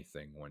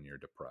anything when you're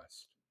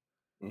depressed.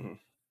 Hmm.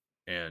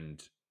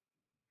 And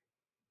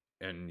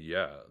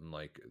yeah, and,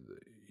 like,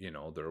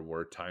 there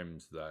were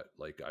times that,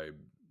 like, I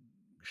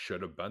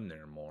should have been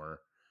there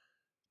more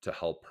to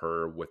help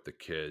her with the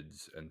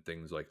kids and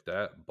things like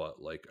that.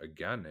 But, like,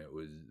 again, it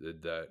was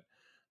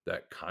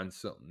that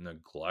constant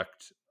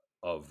neglect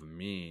of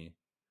me,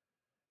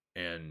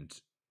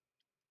 and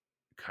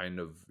kind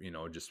of,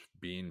 just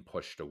being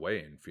pushed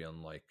away and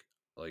feeling like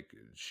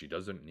she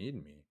doesn't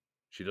need me.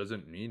 She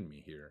doesn't need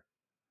me here.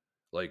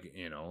 Like,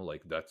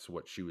 like, that's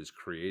what she was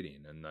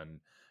creating. And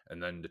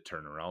then to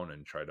turn around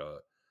and try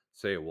to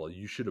say, well,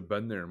 you should have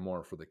been there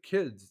more for the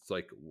kids. It's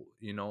like,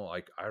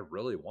 like, I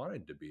really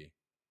wanted to be,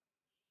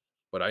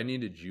 but I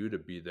needed you to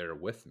be there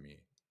with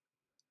me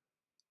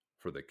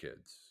for the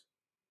kids,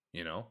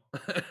 you know?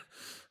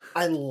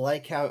 I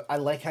like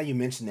how you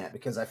mentioned that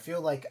because I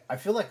feel like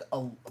I've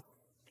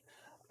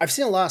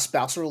seen a lot of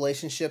spousal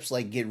relationships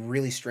like get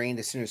really strained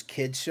as soon as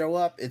kids show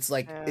up. It's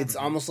like Yeah. it's Mhm.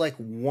 almost like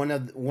one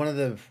of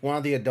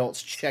the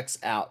adults checks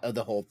out of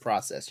the whole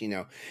process.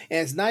 And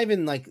it's not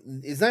even like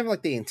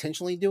they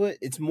intentionally do it.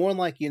 It's more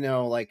like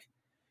like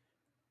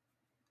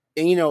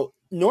and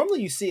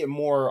normally you see it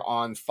more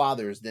on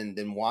fathers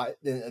than why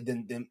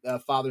than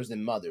fathers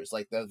than mothers.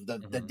 Like the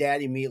Mhm.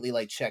 dad immediately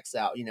like checks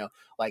out.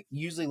 Like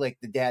usually like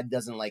the dad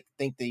doesn't like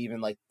think to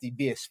even like to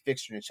be a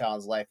fixture in a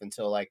child's life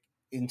until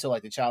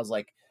the child's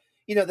like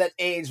that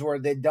age where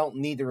they don't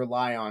need to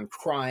rely on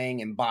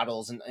crying and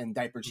bottles and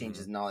diaper changes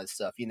Mhm. and all that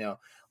stuff.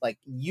 Like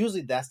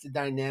usually that's the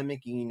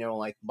dynamic. And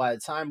like by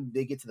the time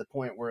they get to the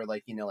point where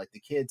like the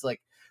kids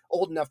like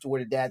old enough to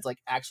where the dad's like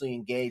actually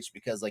engaged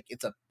because like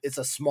it's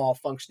a small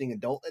functioning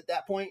adult at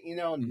that point. And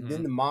then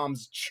Mhm. the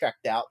mom's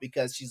checked out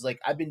because she's like,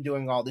 I've been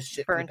doing all this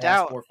shit for the Burnt past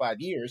out. 4 or 5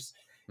 years.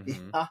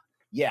 Mhm. Yeah,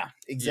 yeah,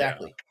 Yeah.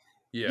 exactly.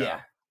 Yeah.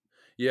 Yeah.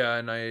 Yeah,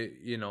 and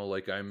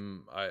like,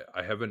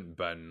 I haven't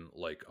been,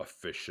 like,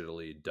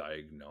 officially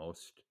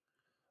diagnosed.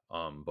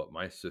 But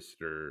my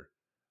sister,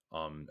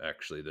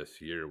 actually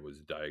this year was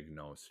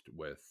diagnosed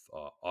with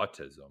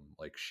autism.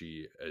 Like,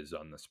 she is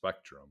on the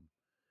spectrum.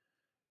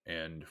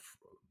 And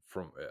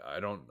from I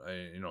don't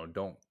I,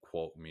 don't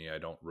quote me.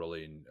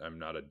 I'm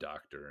not a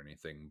doctor or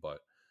anything,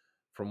 but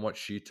from what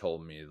she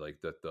told me,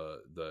 like, that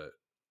the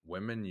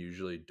women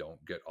usually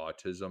don't get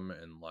autism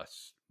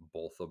unless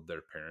both of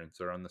their parents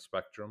are on the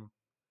spectrum.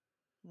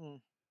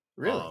 Mm.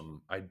 Really?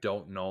 I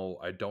don't know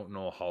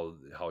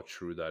how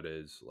true that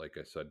is. Like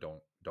I said,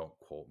 don't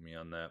quote me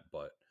on that,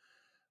 but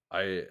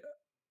I,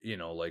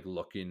 like,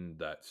 looking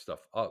that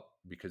stuff up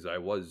because I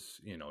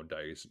was,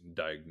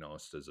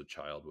 diagnosed as a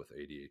child with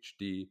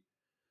ADHD.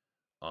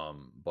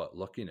 But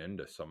looking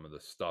into some of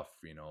the stuff,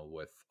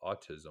 with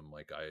autism,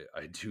 like,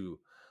 I do,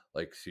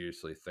 like,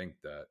 seriously think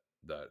that,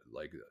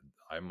 like,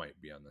 I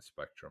might be on the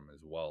spectrum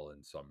as well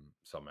in some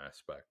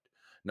aspect.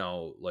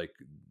 Now, like,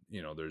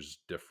 there's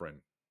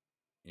different,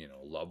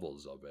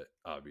 levels of it,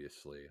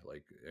 obviously.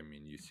 Like, I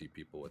mean, you see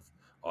people with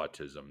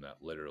autism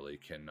that literally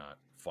cannot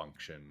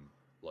function,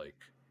 like,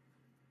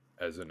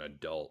 as an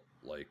adult,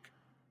 like,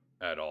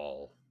 at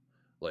all,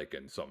 like,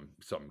 in some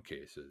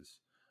cases.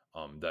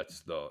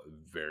 That's the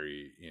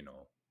very,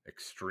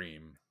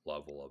 extreme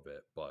level of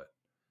it. But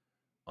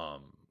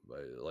um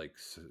like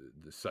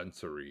the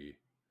sensory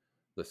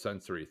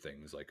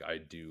things, like I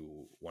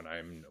do when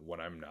I'm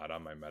not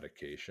on my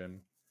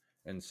medication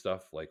and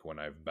stuff, like when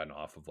I've been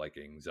off of like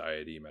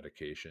anxiety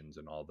medications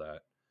and all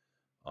that,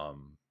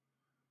 um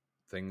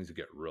things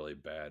get really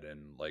bad.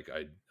 And like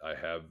I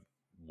have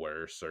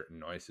where certain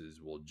noises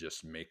will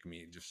just make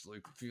me just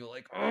like feel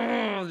like,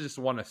 oh, just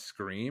want to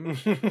scream,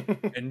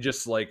 and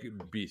just like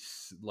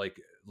like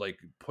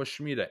push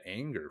me to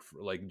anger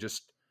for like,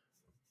 just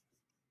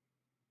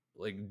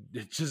like,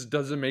 it just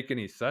doesn't make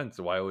any sense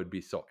why I would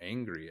be so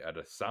angry at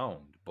a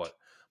sound.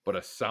 But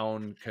a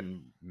sound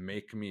can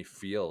make me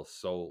feel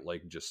so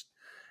like, just,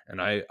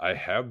 and I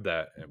have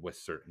that with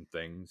certain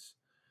things.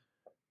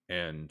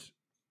 And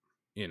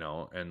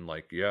and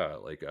like, yeah,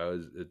 like I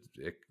was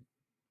it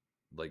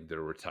like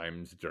there were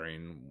times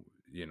during,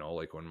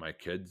 like when my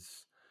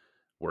kids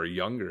were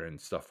younger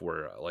and stuff,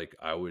 where like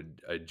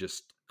I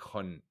just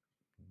couldn't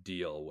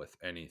deal with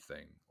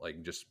anything,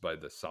 like just by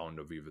the sound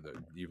of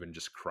even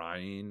just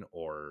crying,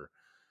 or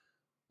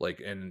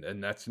like,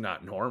 and that's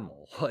not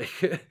normal.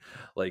 Like,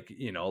 like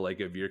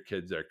if your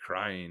kids are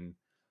crying,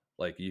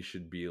 like you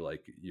should be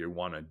like, you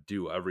want to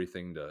do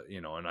everything to,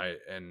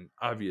 and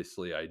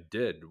obviously I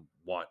did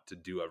want to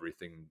do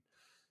everything,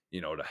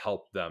 to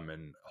help them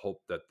and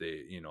hope that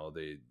they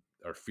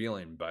are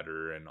feeling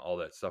better and all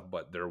that stuff.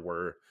 But there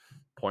were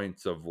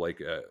points of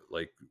like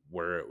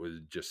where it was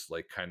just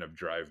like kind of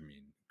drive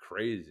me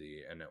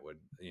crazy, and it would,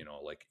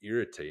 like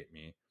irritate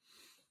me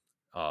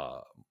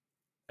uh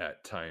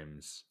at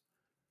times.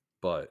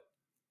 But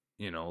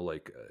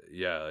like,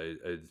 yeah,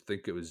 I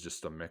think it was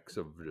just a mix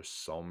of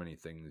just so many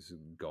things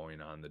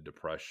going on, the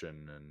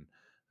depression,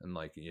 and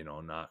like,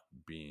 not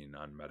being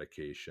on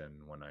medication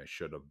when I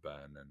should have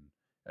been. And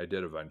I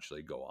did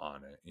eventually go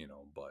on it,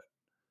 but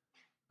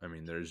I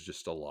mean, there's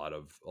just a lot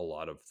of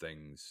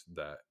things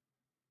that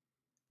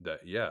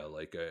yeah,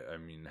 like I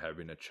mean,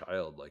 having a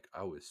child, like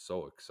I was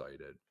so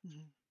excited,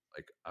 Mhm.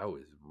 like I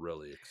was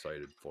really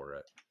excited for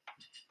it.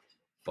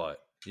 But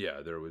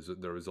yeah, there was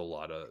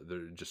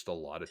just a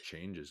lot of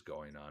changes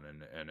going on,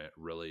 and it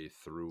really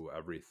threw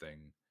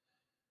everything,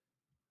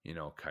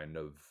 kind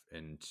of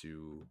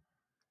into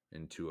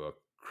a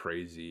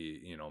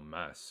crazy,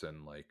 mess.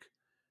 And like,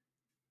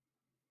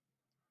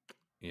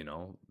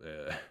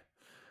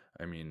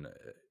 I mean,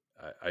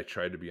 I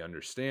tried to be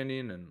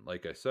understanding, and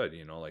like I said,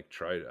 like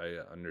I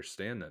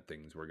understand that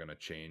things were going to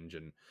change,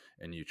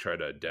 and you try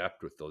to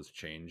adapt with those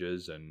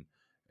changes, and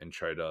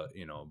try to,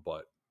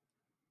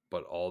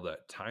 but all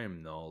that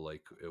time though,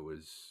 like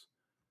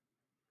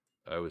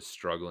I was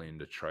struggling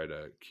to try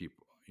to keep,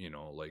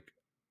 like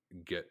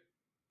get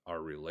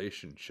our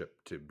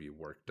relationship to be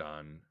worked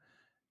on.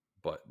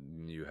 But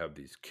you have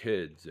these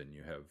kids, and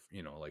you have,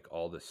 like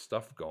all this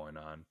stuff going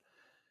on.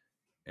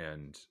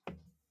 And,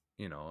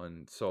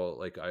 and so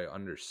like I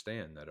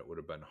understand that it would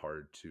have been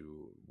hard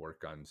to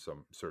work on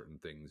some certain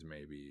things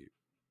maybe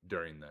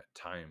during that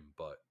time.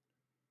 But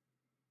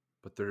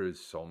there were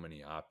so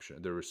many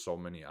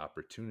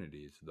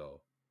opportunities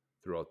though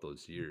throughout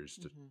those years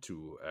Mhm.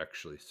 to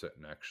actually sit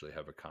and actually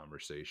have a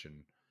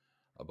conversation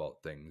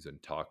about things,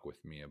 and talk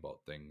with me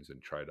about things,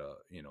 and try to,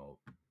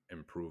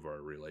 improve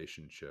our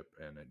relationship.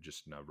 And she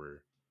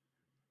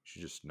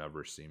just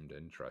never seemed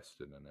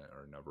interested in it,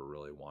 or never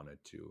really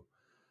wanted to.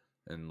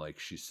 And like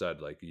she said,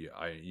 like,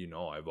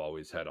 I've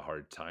always had a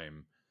hard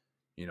time,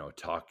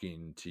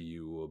 talking to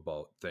you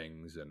about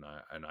things. And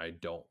I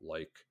don't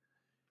like,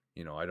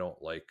 I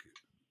don't like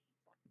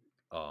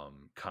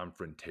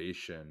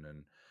confrontation.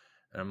 And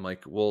I'm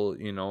like, well,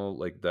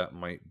 like that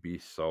might be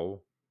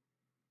so,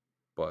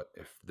 but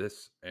if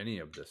any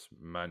of this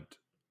meant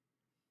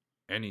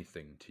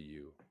anything to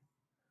you,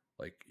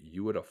 like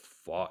you would have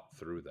fought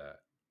through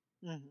that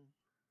Mhm.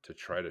 to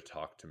try to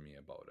talk to me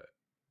about it,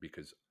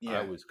 because I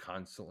Yeah. was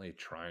constantly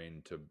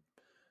trying to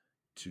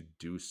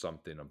do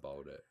something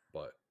about it.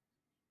 But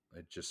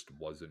it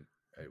wasn't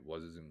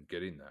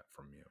getting that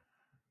from you.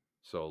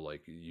 So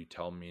like, you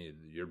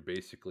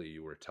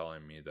were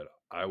telling me that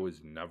I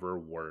was never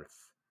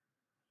worth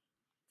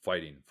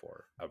fighting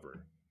for,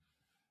 ever.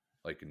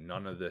 Like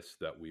none of this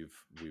that we've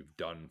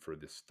done for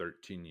this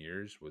 13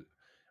 years was,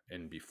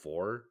 and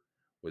before,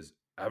 was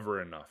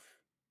ever enough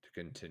to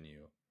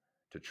continue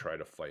to try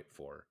to fight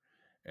for.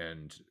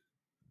 And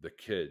the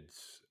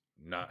kids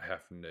not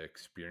having to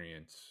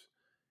experience,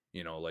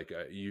 like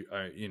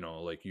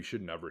like you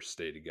should never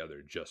stay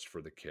together just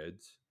for the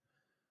kids.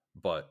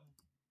 But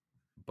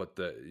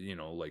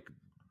like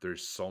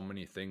there's so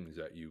many things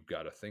that you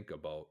got to think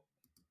about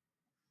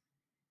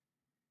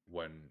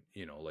when,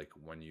 like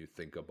when you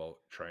think about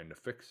trying to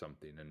fix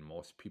something. And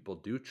most people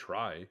do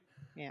try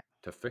Yeah.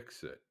 to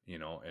fix it,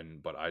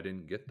 and but I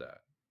didn't get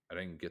that,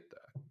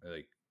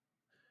 like.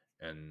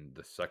 And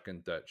the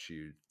second that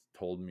she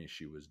told me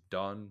she was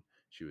done,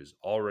 she was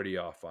already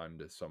off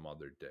onto some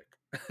other dick.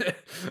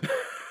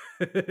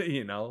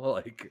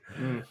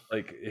 Mm.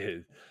 like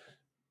it,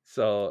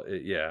 so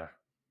it, yeah.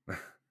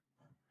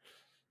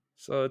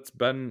 So it's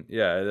been,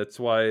 yeah, that's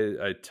why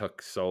I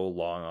took so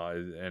long,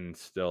 and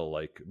still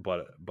like,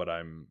 but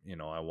I'm,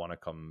 I want to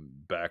come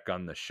back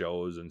on the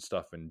shows and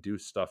stuff and do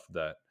stuff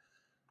that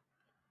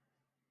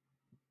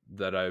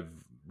I've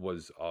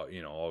was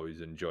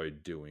always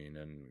enjoyed doing,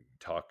 and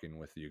talking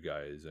with you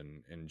guys,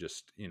 and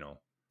just,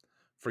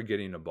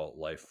 forgetting about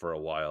life for a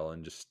while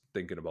and just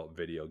thinking about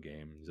video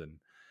games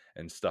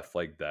and stuff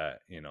like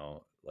that,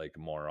 like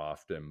more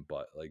often.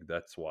 But like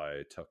that's why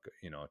I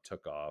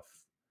took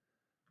off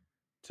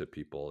to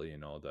people,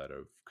 that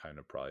have kind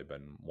of probably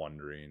been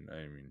wondering.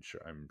 I mean,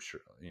 sure, I'm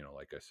sure,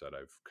 like I said,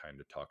 I've kind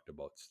of talked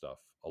about stuff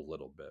a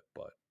little bit,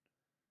 but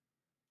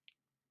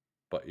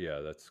yeah,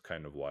 that's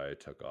kind of why I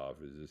took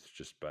off. Is it's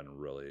just been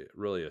really,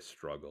 really a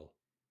struggle.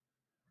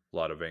 A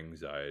lot of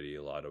anxiety,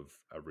 a lot of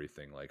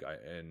everything.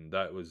 And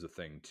that was the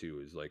thing too,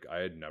 is like I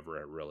had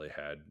never really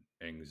had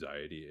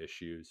anxiety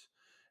issues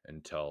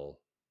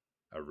until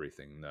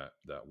everything that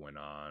went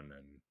on,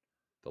 and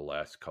the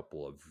last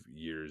couple of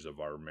years of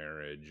our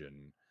marriage,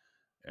 and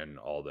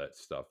all that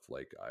stuff.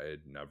 Like I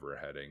had never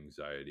had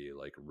anxiety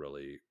like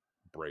really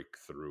break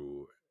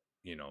through,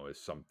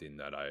 is something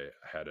that I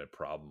had a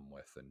problem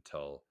with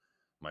until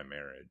my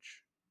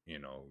marriage,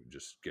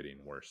 just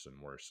getting worse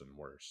and worse and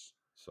worse.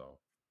 So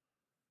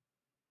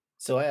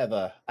So I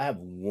have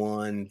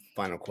one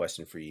final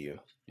question for you.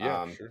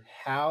 yeah, sure.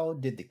 How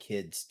did the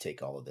kids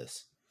take all of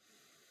this?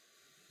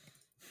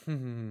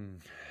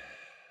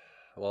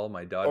 Well,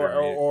 my Or daughter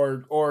or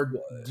made or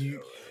do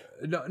you?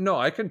 no,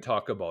 I can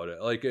talk about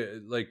it. Like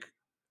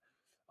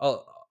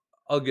I'll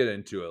I'll get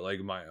into it. Like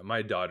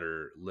my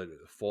daughter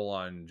full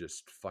on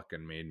just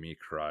fucking made me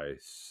cry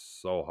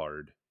so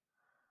hard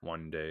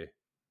one day.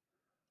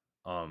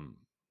 Um,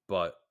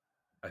 but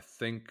I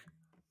think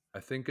I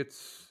think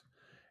it's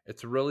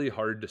really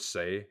hard to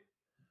say.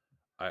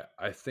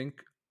 I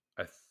think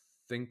I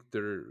think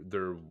there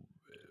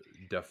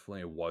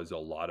definitely was a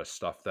lot of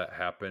stuff that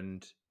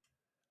happened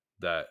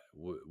that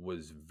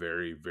was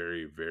very,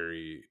 very,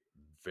 very,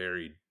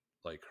 very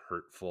like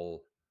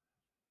hurtful,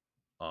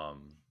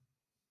 um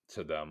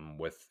to them,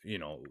 with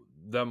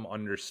them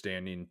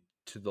understanding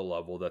to the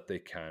level that they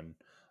can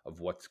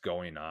of what's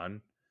going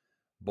on.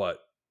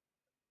 But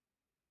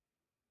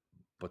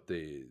but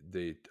they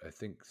I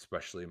think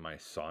especially my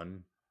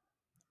son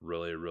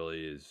really,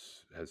 really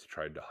has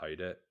tried to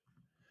hide it,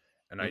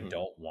 and I Mhm.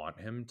 don't want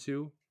him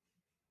to.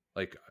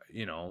 Like,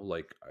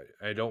 like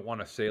I don't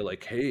want to say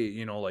like,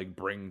 hey, like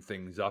bring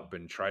things up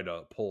and try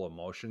to pull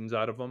emotions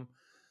out of them.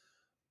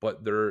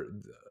 But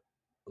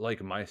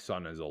like my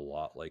son is a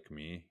lot like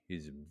me.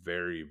 He's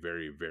very,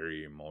 very,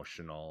 very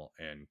emotional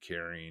and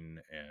caring,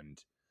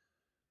 and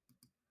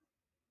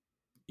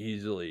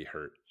easily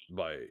hurt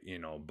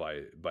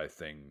by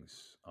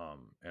things.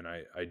 And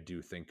I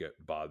do think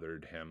it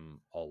bothered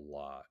him a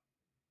lot.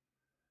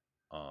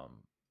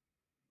 um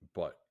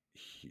but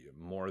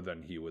more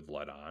than he would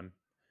let on.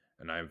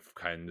 And I'm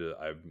kind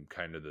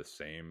of the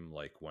same,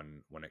 like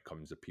when it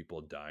comes to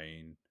people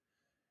dying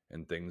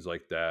and things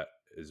like that.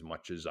 As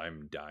much as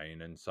I'm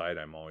dying inside,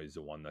 I'm always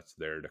the one that's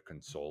there to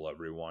console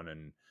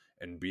everyone,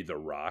 and be the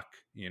rock,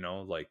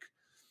 like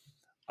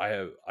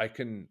I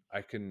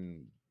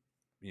can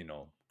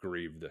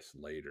grieve this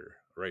later.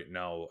 Right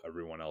now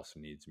everyone else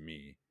needs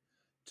me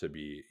to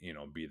be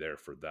there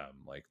for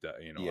them, like that.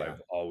 Yeah.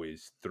 I've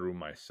always threw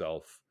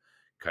myself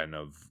kind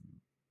of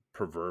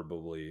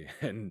proverbially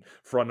in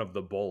front of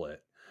the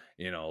bullet,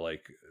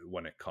 like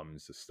when it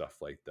comes to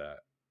stuff like that.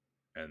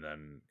 And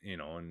then,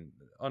 in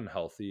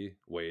unhealthy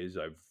ways,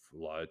 I've a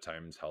lot of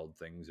times held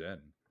things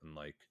in, and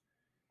like,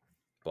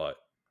 but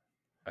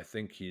I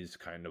think he's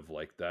kind of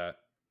like that.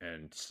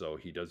 And so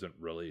he doesn't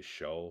really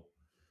show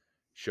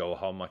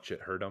how much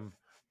it hurt him.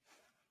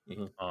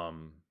 Mhm.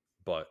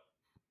 But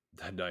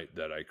the night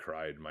that I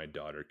cried, my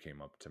daughter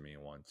came up to me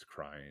once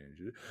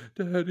crying.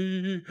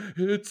 Daddy,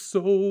 it's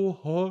so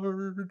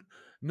hard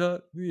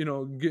not,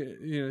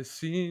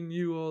 seeing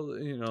you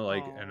all,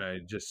 like, and Oh, I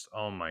just,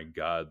 oh my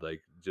God,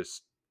 like,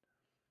 just,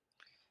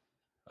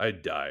 I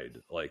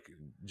died, like,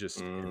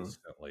 just Mhm.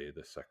 instantly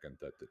the second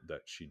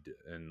that she did.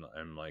 And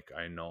I'm like,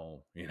 I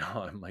know,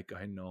 I'm like,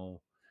 I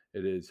know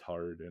it is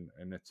hard,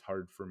 and it's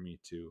hard for me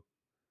too.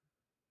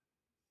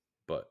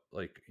 But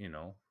like,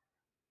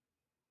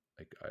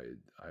 like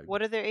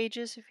what are their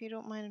ages, if you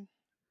don't mind?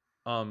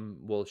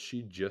 well,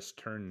 she just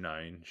turned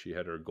 9. She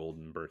had her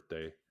golden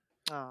birthday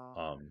Oh,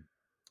 um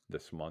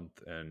this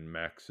month, and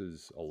Max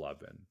is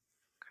 11.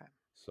 okay.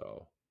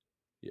 So,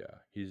 yeah,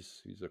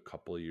 he's a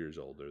couple of years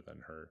older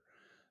than her.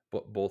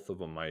 But both of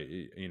them,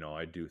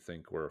 I do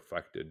think were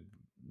affected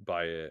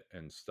by it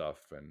and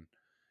stuff. And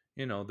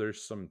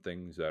there's some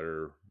things that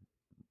are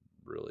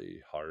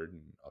really hard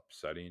and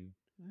upsetting.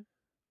 Mm.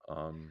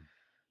 Um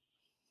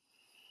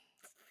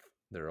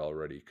they're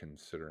already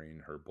considering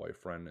her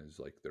boyfriend as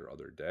like their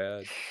other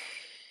dad,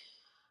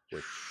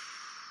 which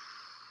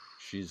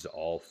she's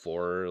all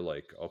for.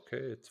 Like,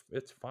 okay,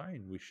 it's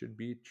fine, we should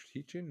be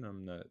teaching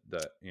them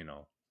that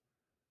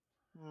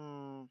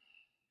Hmm.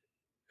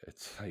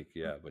 it's like,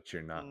 yeah, but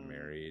you're not Mm.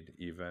 married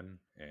even,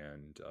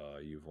 and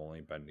you've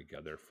only been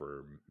together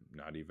for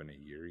not even a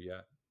year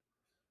yet.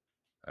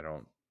 I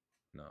don't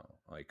know.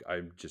 Like,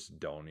 I just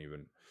don't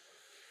even.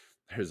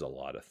 There's a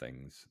lot of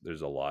things.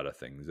 There's a lot of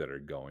things that are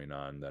going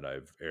on that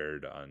I've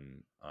aired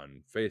on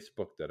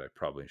Facebook that I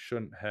probably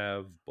shouldn't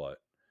have, but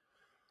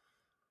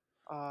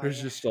Oh there's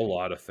yeah. just a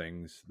lot of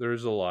things.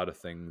 There's a lot of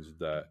things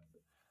that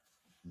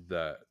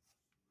that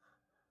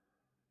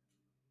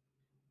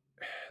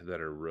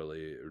are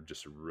really, or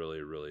just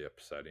really, really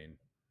upsetting,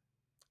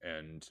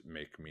 and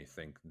make me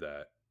think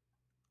that,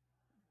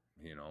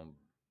 you know,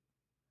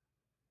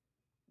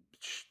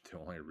 the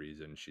only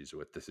reason she's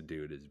with this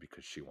dude is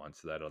because she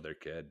wants that other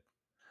kid,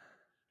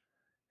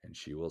 and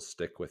she will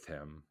stick with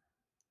him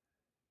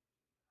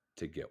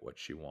to get what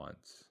she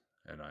wants.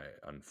 And I,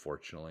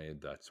 unfortunately,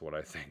 that's what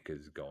I think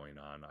is going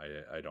on.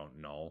 I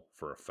don't know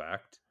for a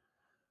fact,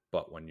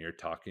 but when you're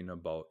talking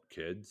about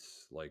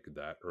kids like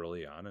that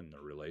early on in the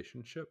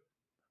relationship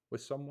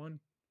with someone,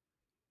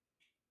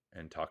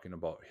 and talking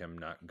about him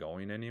not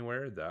going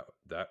anywhere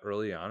that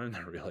early on in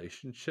the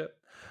relationship,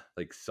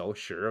 like, so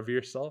sure of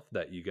yourself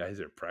that you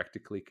guys are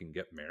practically can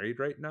get married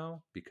right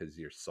now because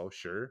you're so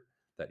sure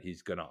that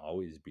he's gonna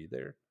always be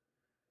there,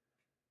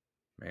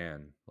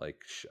 man. Like,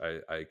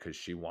 I because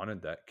she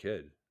wanted that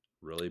kid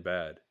really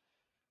bad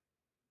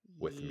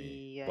with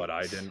me, but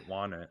I Yikes. didn't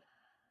want it.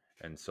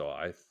 And so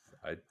I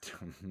I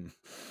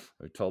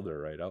told her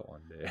right out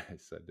one day. I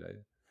said,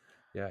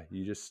 yeah,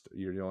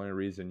 you're the only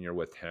reason you're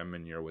with him,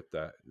 and you're with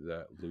that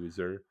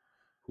loser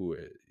who,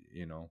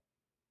 you know,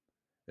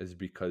 is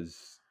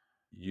because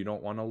you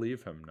don't want to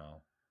leave him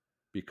now.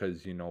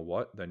 Because you know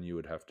what? Then you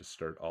would have to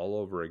start all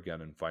over again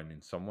and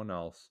finding someone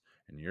else,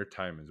 and your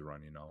time is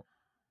running out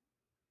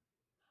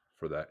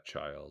for that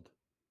child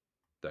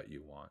that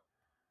you want.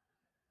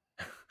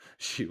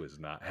 She was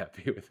not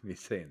happy with me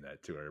saying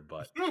that to her,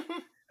 but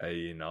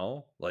you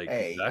know, like,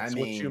 Hey, that's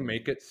what you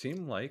make it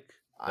seem like.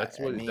 That's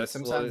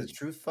sometimes what. the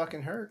truth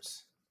fucking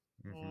hurts.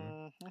 Mhm.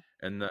 Mm-hmm.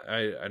 And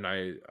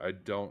I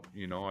don't,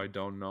 I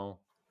don't know,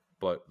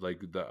 but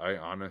like, I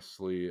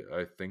honestly,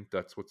 I think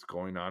that's what's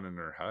going on in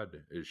her head.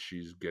 Is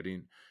she's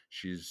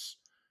she's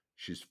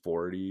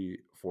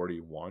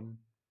 41,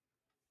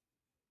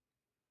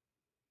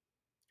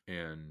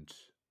 and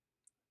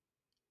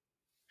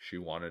she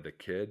wanted a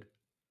kid,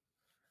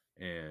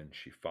 and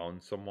she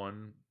found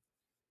someone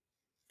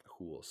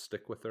who will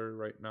stick with her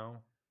right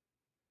now,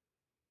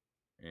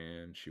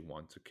 and she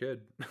wants a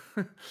kid.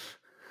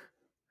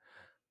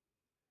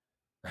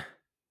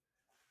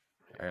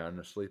 I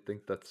honestly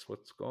think that's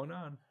what's going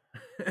on.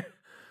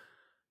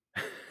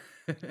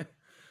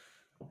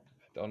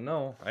 Don't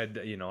know.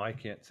 I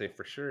can't say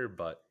for sure,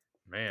 but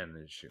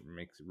man,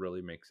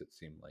 really makes it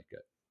seem like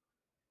it.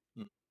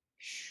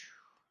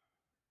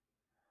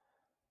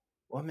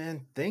 Well,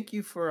 man, thank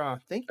you for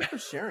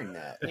sharing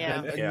that.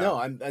 Yeah. Yeah.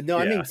 No,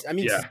 Yeah.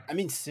 Yeah. I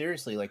mean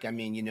seriously, like, I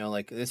mean,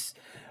 like this,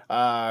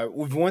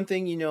 with one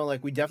thing,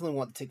 like, we definitely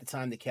want to take the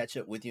time to catch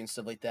up with you and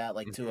stuff like that.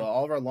 Like, to Mhm.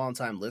 all of our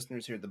longtime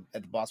listeners here at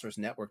the Boss Rush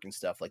Network and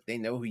stuff, like, they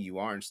know who you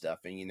are and stuff,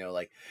 and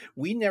like,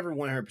 we never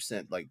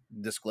 100% like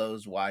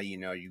disclose why, you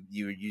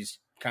just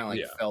kind of like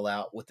Yeah. fell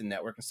out with the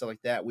network and stuff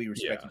like that. We Yeah.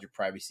 respected your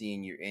privacy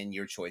and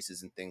your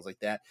choices and things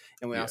like that,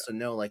 and we Yeah. also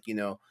know, like,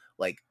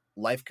 like,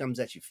 life comes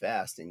at you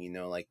fast,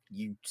 and like,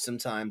 you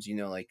sometimes,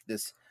 like,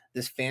 this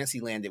fancy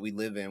land that we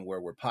live in,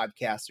 where we're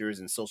podcasters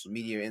and social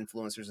media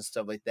influencers and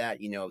stuff like that,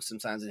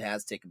 sometimes it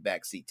has taken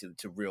backseat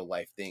to real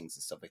life things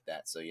and stuff like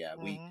that. So yeah,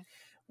 Mm-hmm.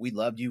 we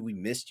loved you, we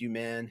missed you,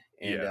 man,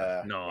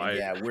 Yeah. No, and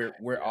yeah, yeah.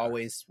 we're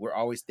always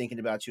thinking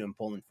about you and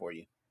pulling for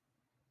you,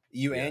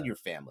 you Yeah. and your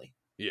family.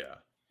 Yeah.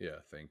 Yeah.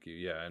 Thank you.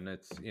 Yeah. And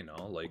it's,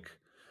 like,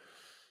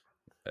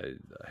 I,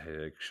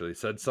 I actually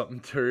said something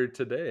to her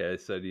today. I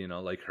said,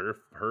 like,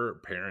 her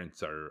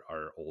parents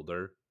are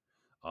older.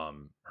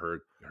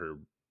 Her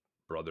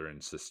brother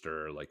and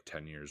sister are like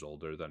 10 years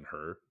older than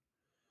her.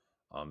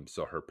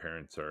 So her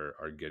parents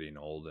are getting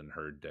old, and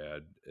her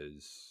dad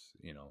is,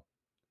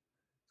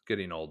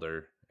 getting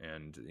older,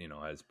 and,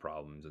 has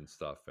problems and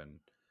stuff. And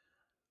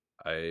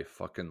I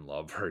fucking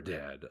love her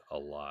dad a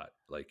lot.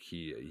 Like,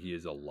 he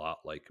is a lot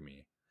like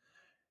me.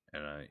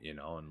 And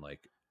and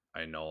like,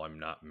 I know I'm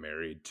not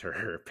married to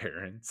her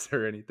parents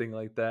or anything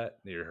like that,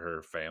 near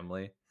her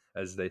family,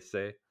 as they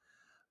say.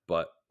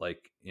 But,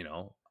 like,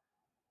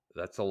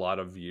 that's a lot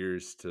of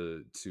years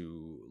to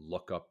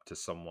look up to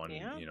someone,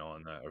 Yeah.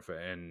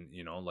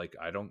 and like,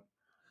 I don't,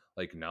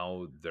 like,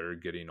 now they're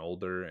getting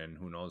older, and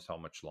who knows how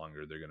much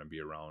longer they're going to be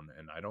around,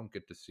 and I don't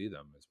get to see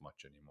them as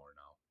much anymore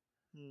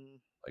now. Mm.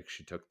 Like,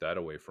 she took that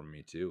away from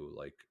me too.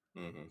 Like,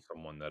 Mm-hmm.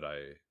 someone that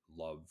I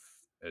love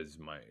as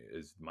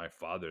my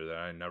father, that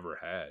I never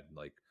had.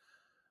 Like,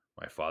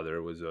 my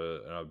father was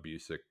an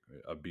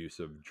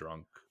abusive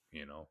drunk,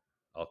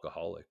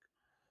 alcoholic,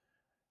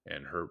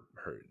 and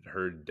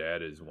her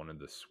dad is one of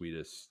the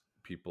sweetest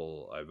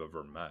people I've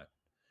ever met.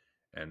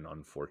 And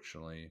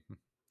unfortunately,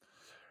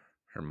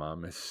 her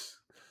mom is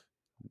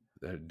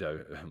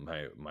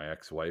My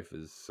ex-wife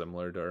is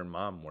similar to her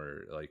mom,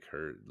 where like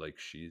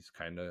she's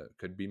kind of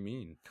could be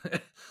mean.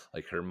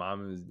 Like her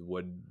mom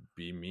would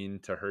be mean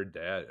to her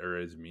dad, or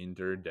is mean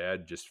to her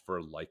dad just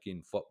for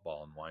liking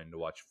football and wanting to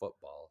watch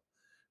football.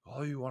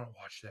 Oh, you want to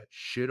watch that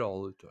shit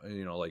all the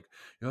time, like,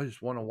 I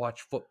just want to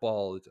watch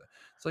football. It's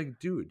like,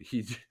 dude,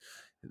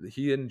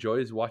 he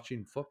enjoys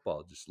watching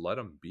football. Just let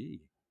him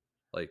be.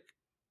 Like,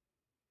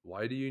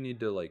 why do you need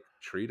to like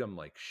treat him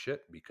like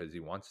shit because he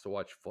wants to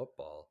watch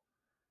football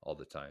all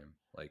the time?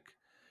 Like,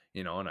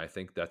 and I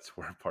think that's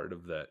where part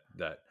of that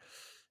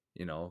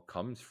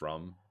comes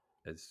from,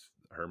 is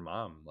her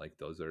mom. Like,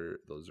 those are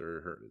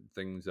her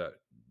things that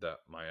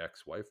my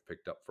ex-wife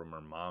picked up from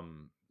her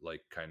mom,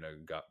 like kind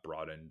of got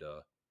brought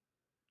into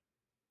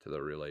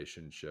the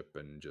relationship.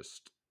 And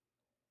just,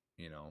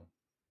 you know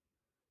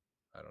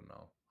I don't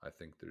know, I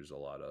think there's a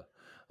lot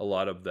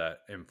of that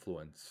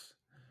influence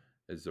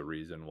is the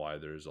reason why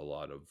there's a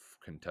lot of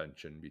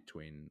contention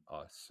between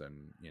us.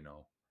 And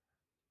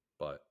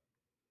but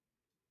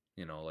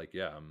like,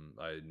 yeah,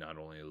 I not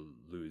only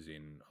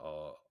losing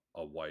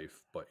a wife,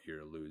 but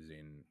you're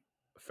losing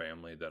a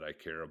family that I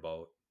care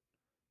about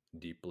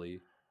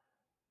deeply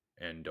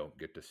and don't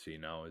get to see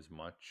now as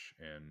much.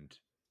 And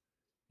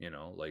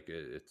like,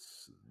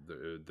 it's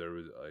there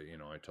was,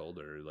 I told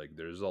her, like,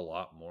 there is a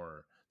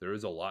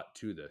lot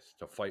to this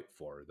to fight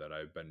for, that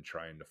I've been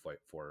trying to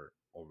fight for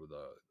over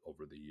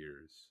the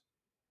years.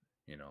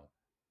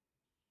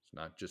 It's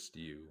not just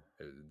you.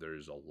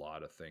 There's a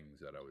lot of things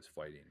that I was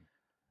fighting,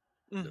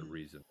 the Mhm.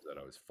 reasons that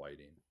I was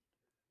fighting,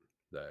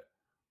 that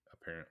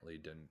apparently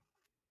didn't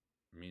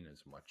mean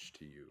as much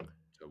to you,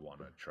 to want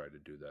to try to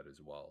do that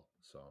as well.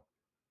 So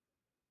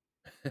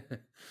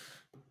it's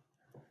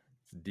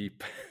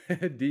deep,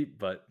 deep,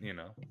 but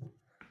Yeah.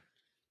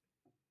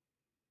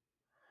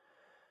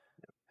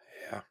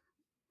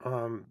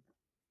 Um,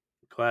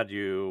 glad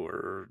you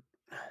were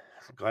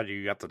glad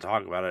you got to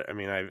talk about it. I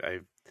mean,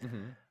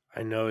 hmm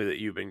I know that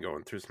you've been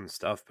going through some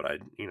stuff,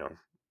 but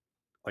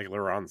like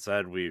Laurent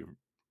said,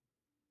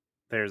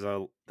 there's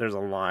a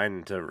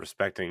line to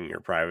respecting your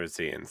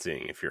privacy and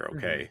seeing if you're hmm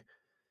okay.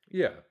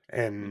 yeah. hmm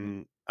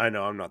And I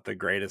know I'm not the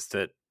greatest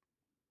at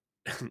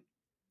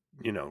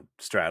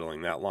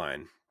straddling that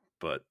line,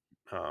 but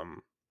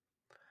um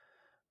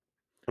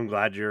I'm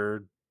glad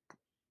you're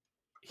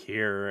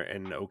here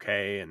and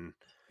okay, and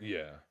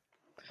yeah.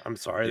 I'm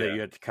sorry that Yeah.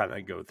 you had to kind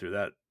of go through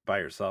that by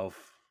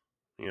yourself.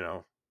 You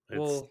know, it's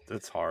Well,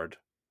 it's hard.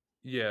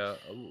 yeah.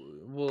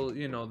 Well,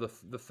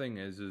 the thing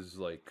is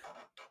like,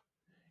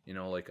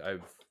 like,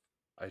 I've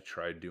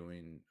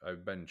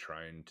been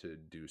trying to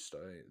do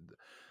stuff.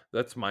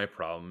 That's my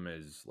problem,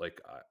 is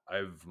like,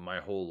 I've my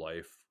whole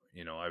life,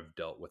 I've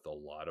dealt with a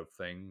lot of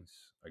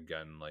things.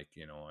 Again, like,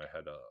 I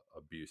had a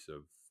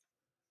abusive,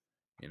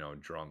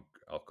 drunk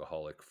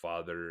alcoholic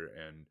father.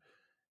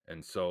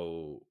 And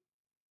so,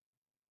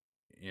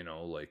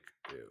 like,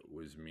 it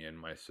was me and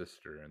my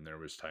sister. And there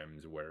was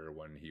times where,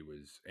 when he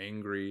was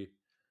angry,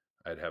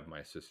 I'd have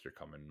my sister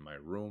come in my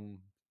room,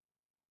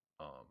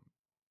 um,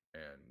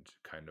 and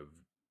kind of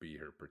be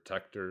her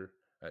protector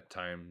at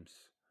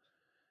times.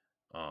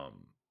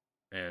 Um,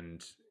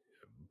 and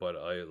but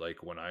I,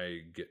 like, when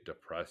I get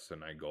depressed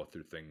and I go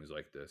through things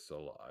like this,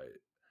 so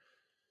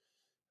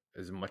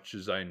as much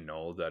as I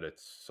know that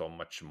it's so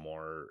much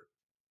more,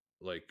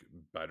 like,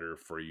 better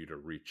for you to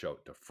reach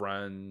out to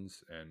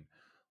friends. And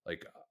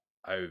like,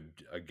 I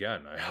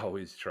again, I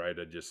always try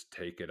to just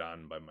take it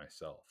on by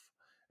myself.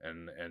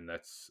 And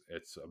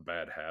it's a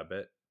bad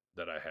habit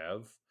that I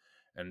have.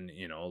 And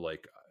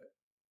like,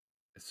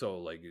 so,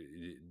 like,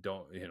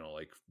 don't,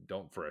 like,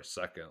 don't for a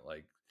second,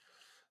 like,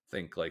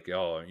 think like,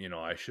 oh,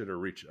 I should have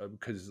reached,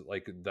 because,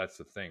 like, that's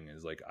the thing,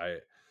 is like,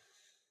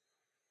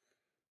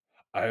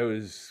 I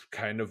was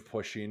kind of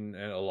pushing,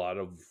 and a lot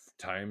of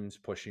times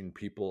pushing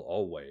people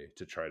away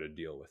to try to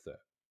deal with it.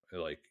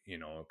 Like,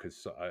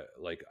 because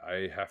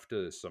I have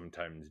to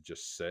sometimes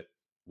just sit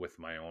with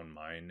my own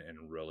mind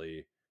and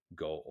really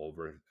go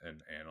over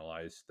and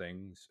analyze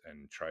things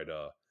and try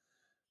to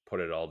put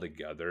it all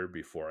together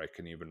before I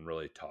can even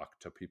really talk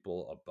to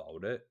people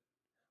about it.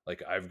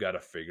 Like, I've got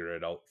to figure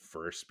it out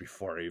first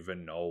before I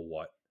even know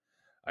what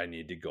I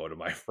need to go to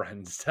my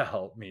friends to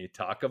help me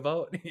talk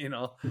about,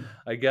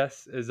 I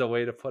guess, is a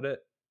way to put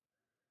it.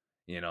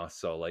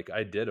 So, like,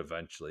 I did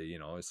eventually,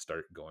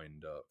 start going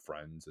to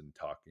friends and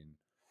talking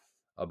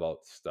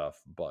about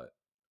stuff. But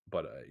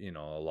a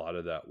lot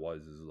of that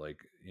is like,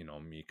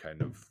 me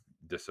kind of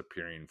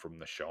disappearing from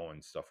the show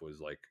and stuff,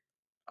 was like,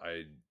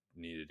 I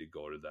needed to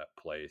go to that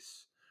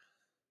place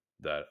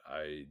that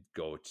I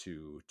go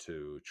to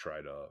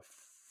try to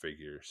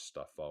figure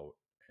stuff out.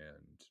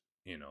 And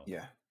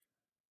Yeah.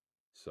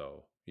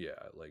 so,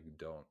 yeah, like,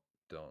 don't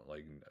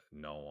like,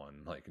 no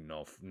one, like,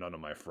 none of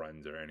my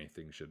friends or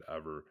anything should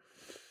ever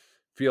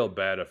feel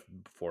bad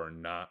for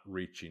not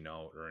reaching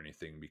out or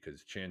anything,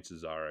 because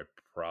chances are I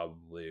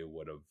probably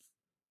would have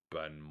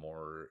been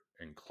more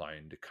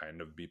inclined to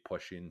kind of be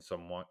pushing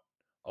somewhat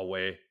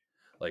away.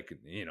 like,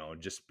 you know,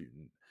 just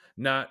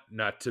not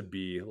to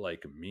be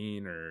like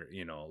mean or,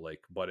 you know,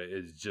 like, but it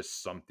is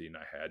just something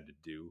I had to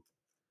do.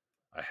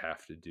 I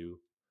have to do.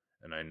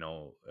 And I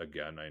know,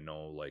 again, I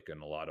know like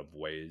in a lot of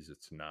ways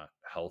it's not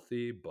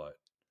healthy, but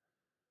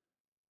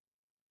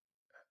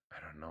I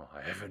don't know.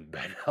 I haven't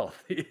been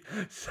healthy.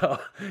 So,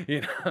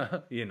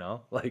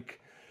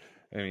 like,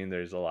 I mean,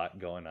 there's a lot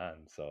going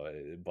on. So,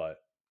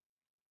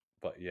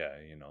 but yeah,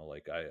 you know,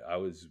 like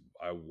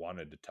I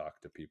wanted to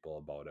talk to people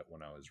about it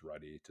when I was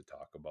ready to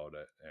talk about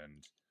it,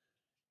 and,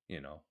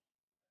 you know,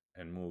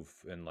 and move.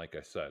 And like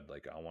I said,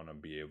 like, I want to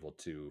be able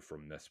to,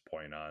 from this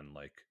point on,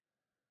 like,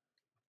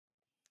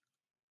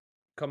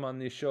 come on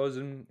these shows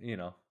and, you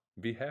know,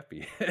 be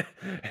happy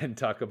and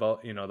talk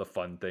about, you know, the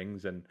fun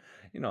things. And,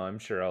 you know, I'm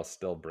sure I'll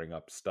still bring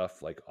up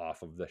stuff like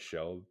off of the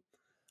show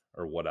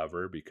or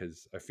whatever,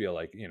 because I feel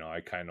like, you know,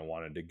 I kind of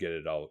wanted to get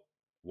it out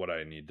what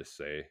I need to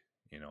say,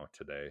 you know,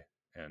 today,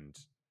 and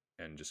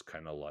just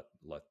kind of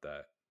let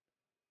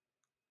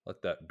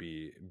that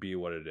be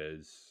what it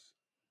is,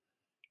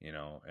 you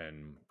know,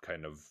 and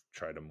kind of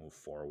try to move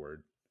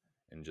forward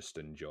and just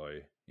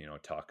enjoy, you know,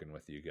 talking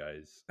with you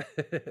guys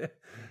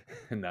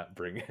and not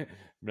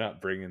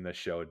bringing the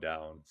show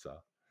down. So,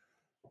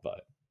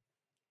 but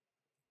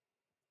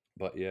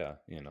yeah,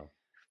 you know,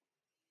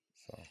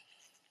 so.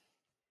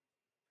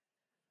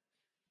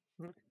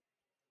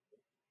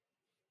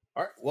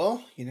 All right.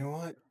 Well, you know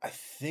what? I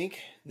think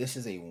this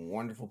is a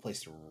wonderful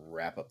place to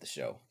wrap up the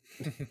show.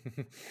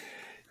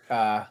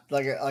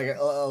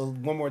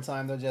 One more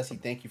time though, Jesse.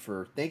 Thank you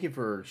for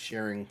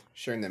sharing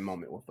that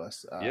moment with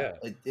us. Yeah,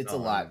 it's no, a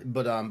lot,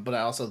 but I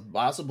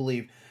also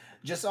believe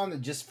just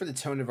for the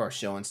tone of our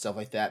show and stuff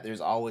like that, there's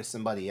always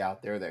somebody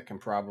out there that can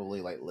probably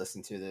like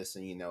listen to this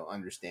and, you know,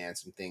 understand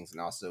some things and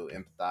also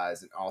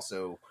empathize and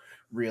also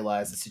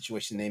realize the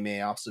situation they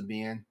may also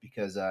be in,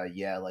 because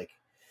like,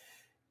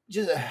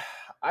 just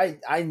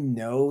I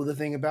know the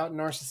thing about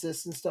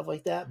narcissists and stuff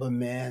like that, but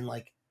man,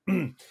 like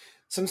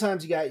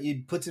sometimes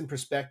you puts in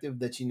perspective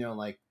that, you know,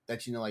 like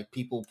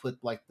people put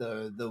like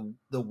the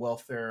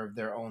welfare of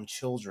their own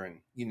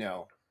children, you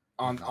know,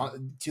 on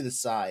to the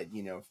side,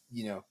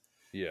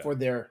 yeah, for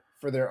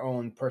their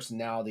own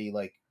personality.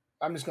 Like,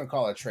 I'm just gonna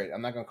call it a trait.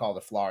 I'm not gonna call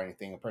it a flaw or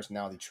anything, a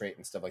personality trait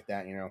and stuff like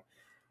that. You know,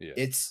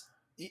 yeah,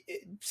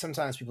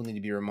 sometimes people need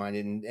to be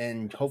reminded,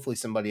 and hopefully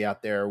somebody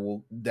out there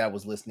that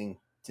was listening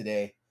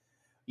today,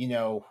 you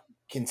know,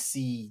 can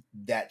see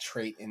that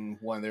trait in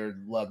one of their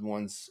loved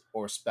ones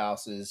or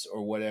spouses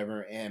or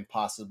whatever, and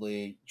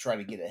possibly try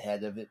to get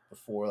ahead of it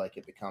before like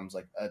it becomes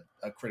like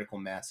a critical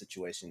mass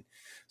situation.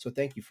 So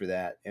thank you for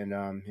that. And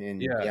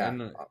yeah,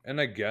 yeah. and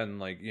again,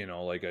 like, you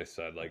know, like I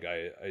said, like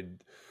I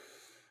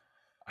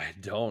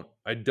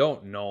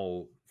don't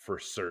know for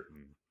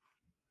certain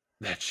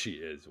that she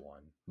is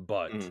one,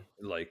 but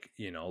like,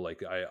 you know,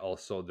 like, I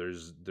also,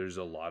 there's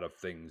a lot of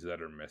things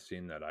that are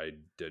missing that I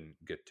didn't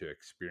get to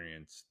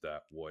experience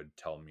that would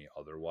tell me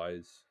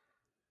otherwise,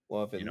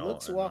 Well, if it you know.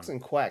 looks, walks,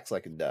 and quacks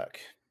like a duck.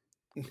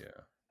 Yeah.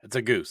 It's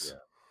a goose.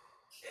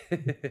 Yeah.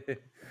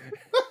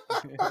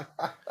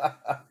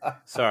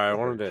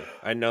 Sorry,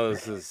 I know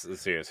this is a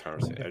serious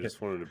conversation. I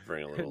just wanted to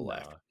bring a little No.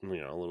 a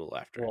little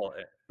laughter. Well,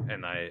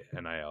 and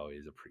I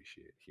always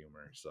appreciate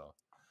humor, so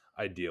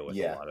I deal with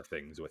Yeah. a lot of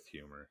things with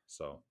humor.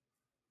 So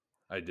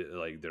I did,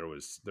 like, there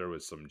was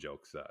some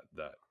jokes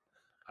that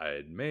I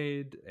had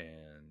made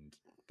and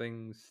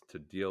things to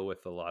deal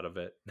with a lot of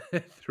it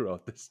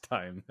throughout this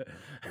time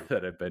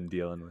that I've been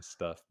dealing with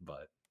stuff.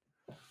 But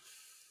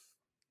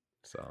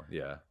so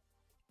yeah,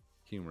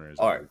 humor is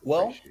All always right.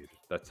 Well, appreciated.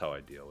 That's how I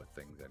deal with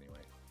things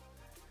anyway.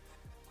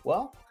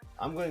 Well,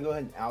 I'm going to go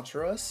ahead and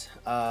outro us.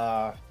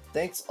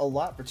 Thanks a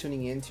lot for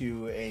tuning in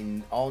to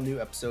an all-new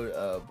episode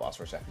of Boss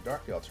Rush After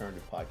Dark, the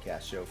alternative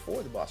podcast show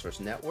for the Boss Rush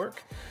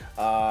Network.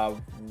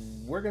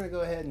 We're going to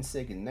go ahead and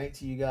say goodnight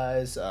to you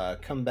guys.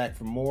 Come back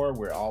for more.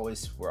 We're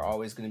always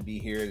going to be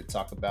here to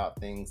talk about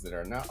things that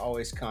are not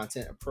always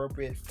content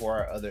appropriate for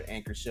our other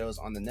anchor shows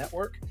on the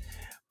network.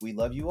 We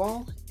love you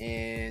all,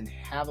 and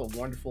have a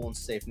wonderful and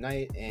safe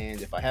night. And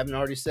if I haven't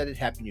already said it,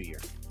 Happy New Year.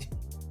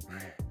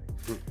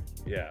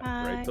 Yeah,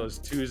 Bye. right. Those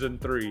 2s and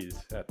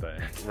 3s at the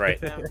end. Right.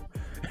 Yeah.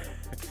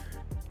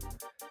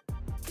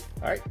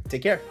 All right.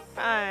 Take care.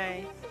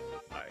 Bye.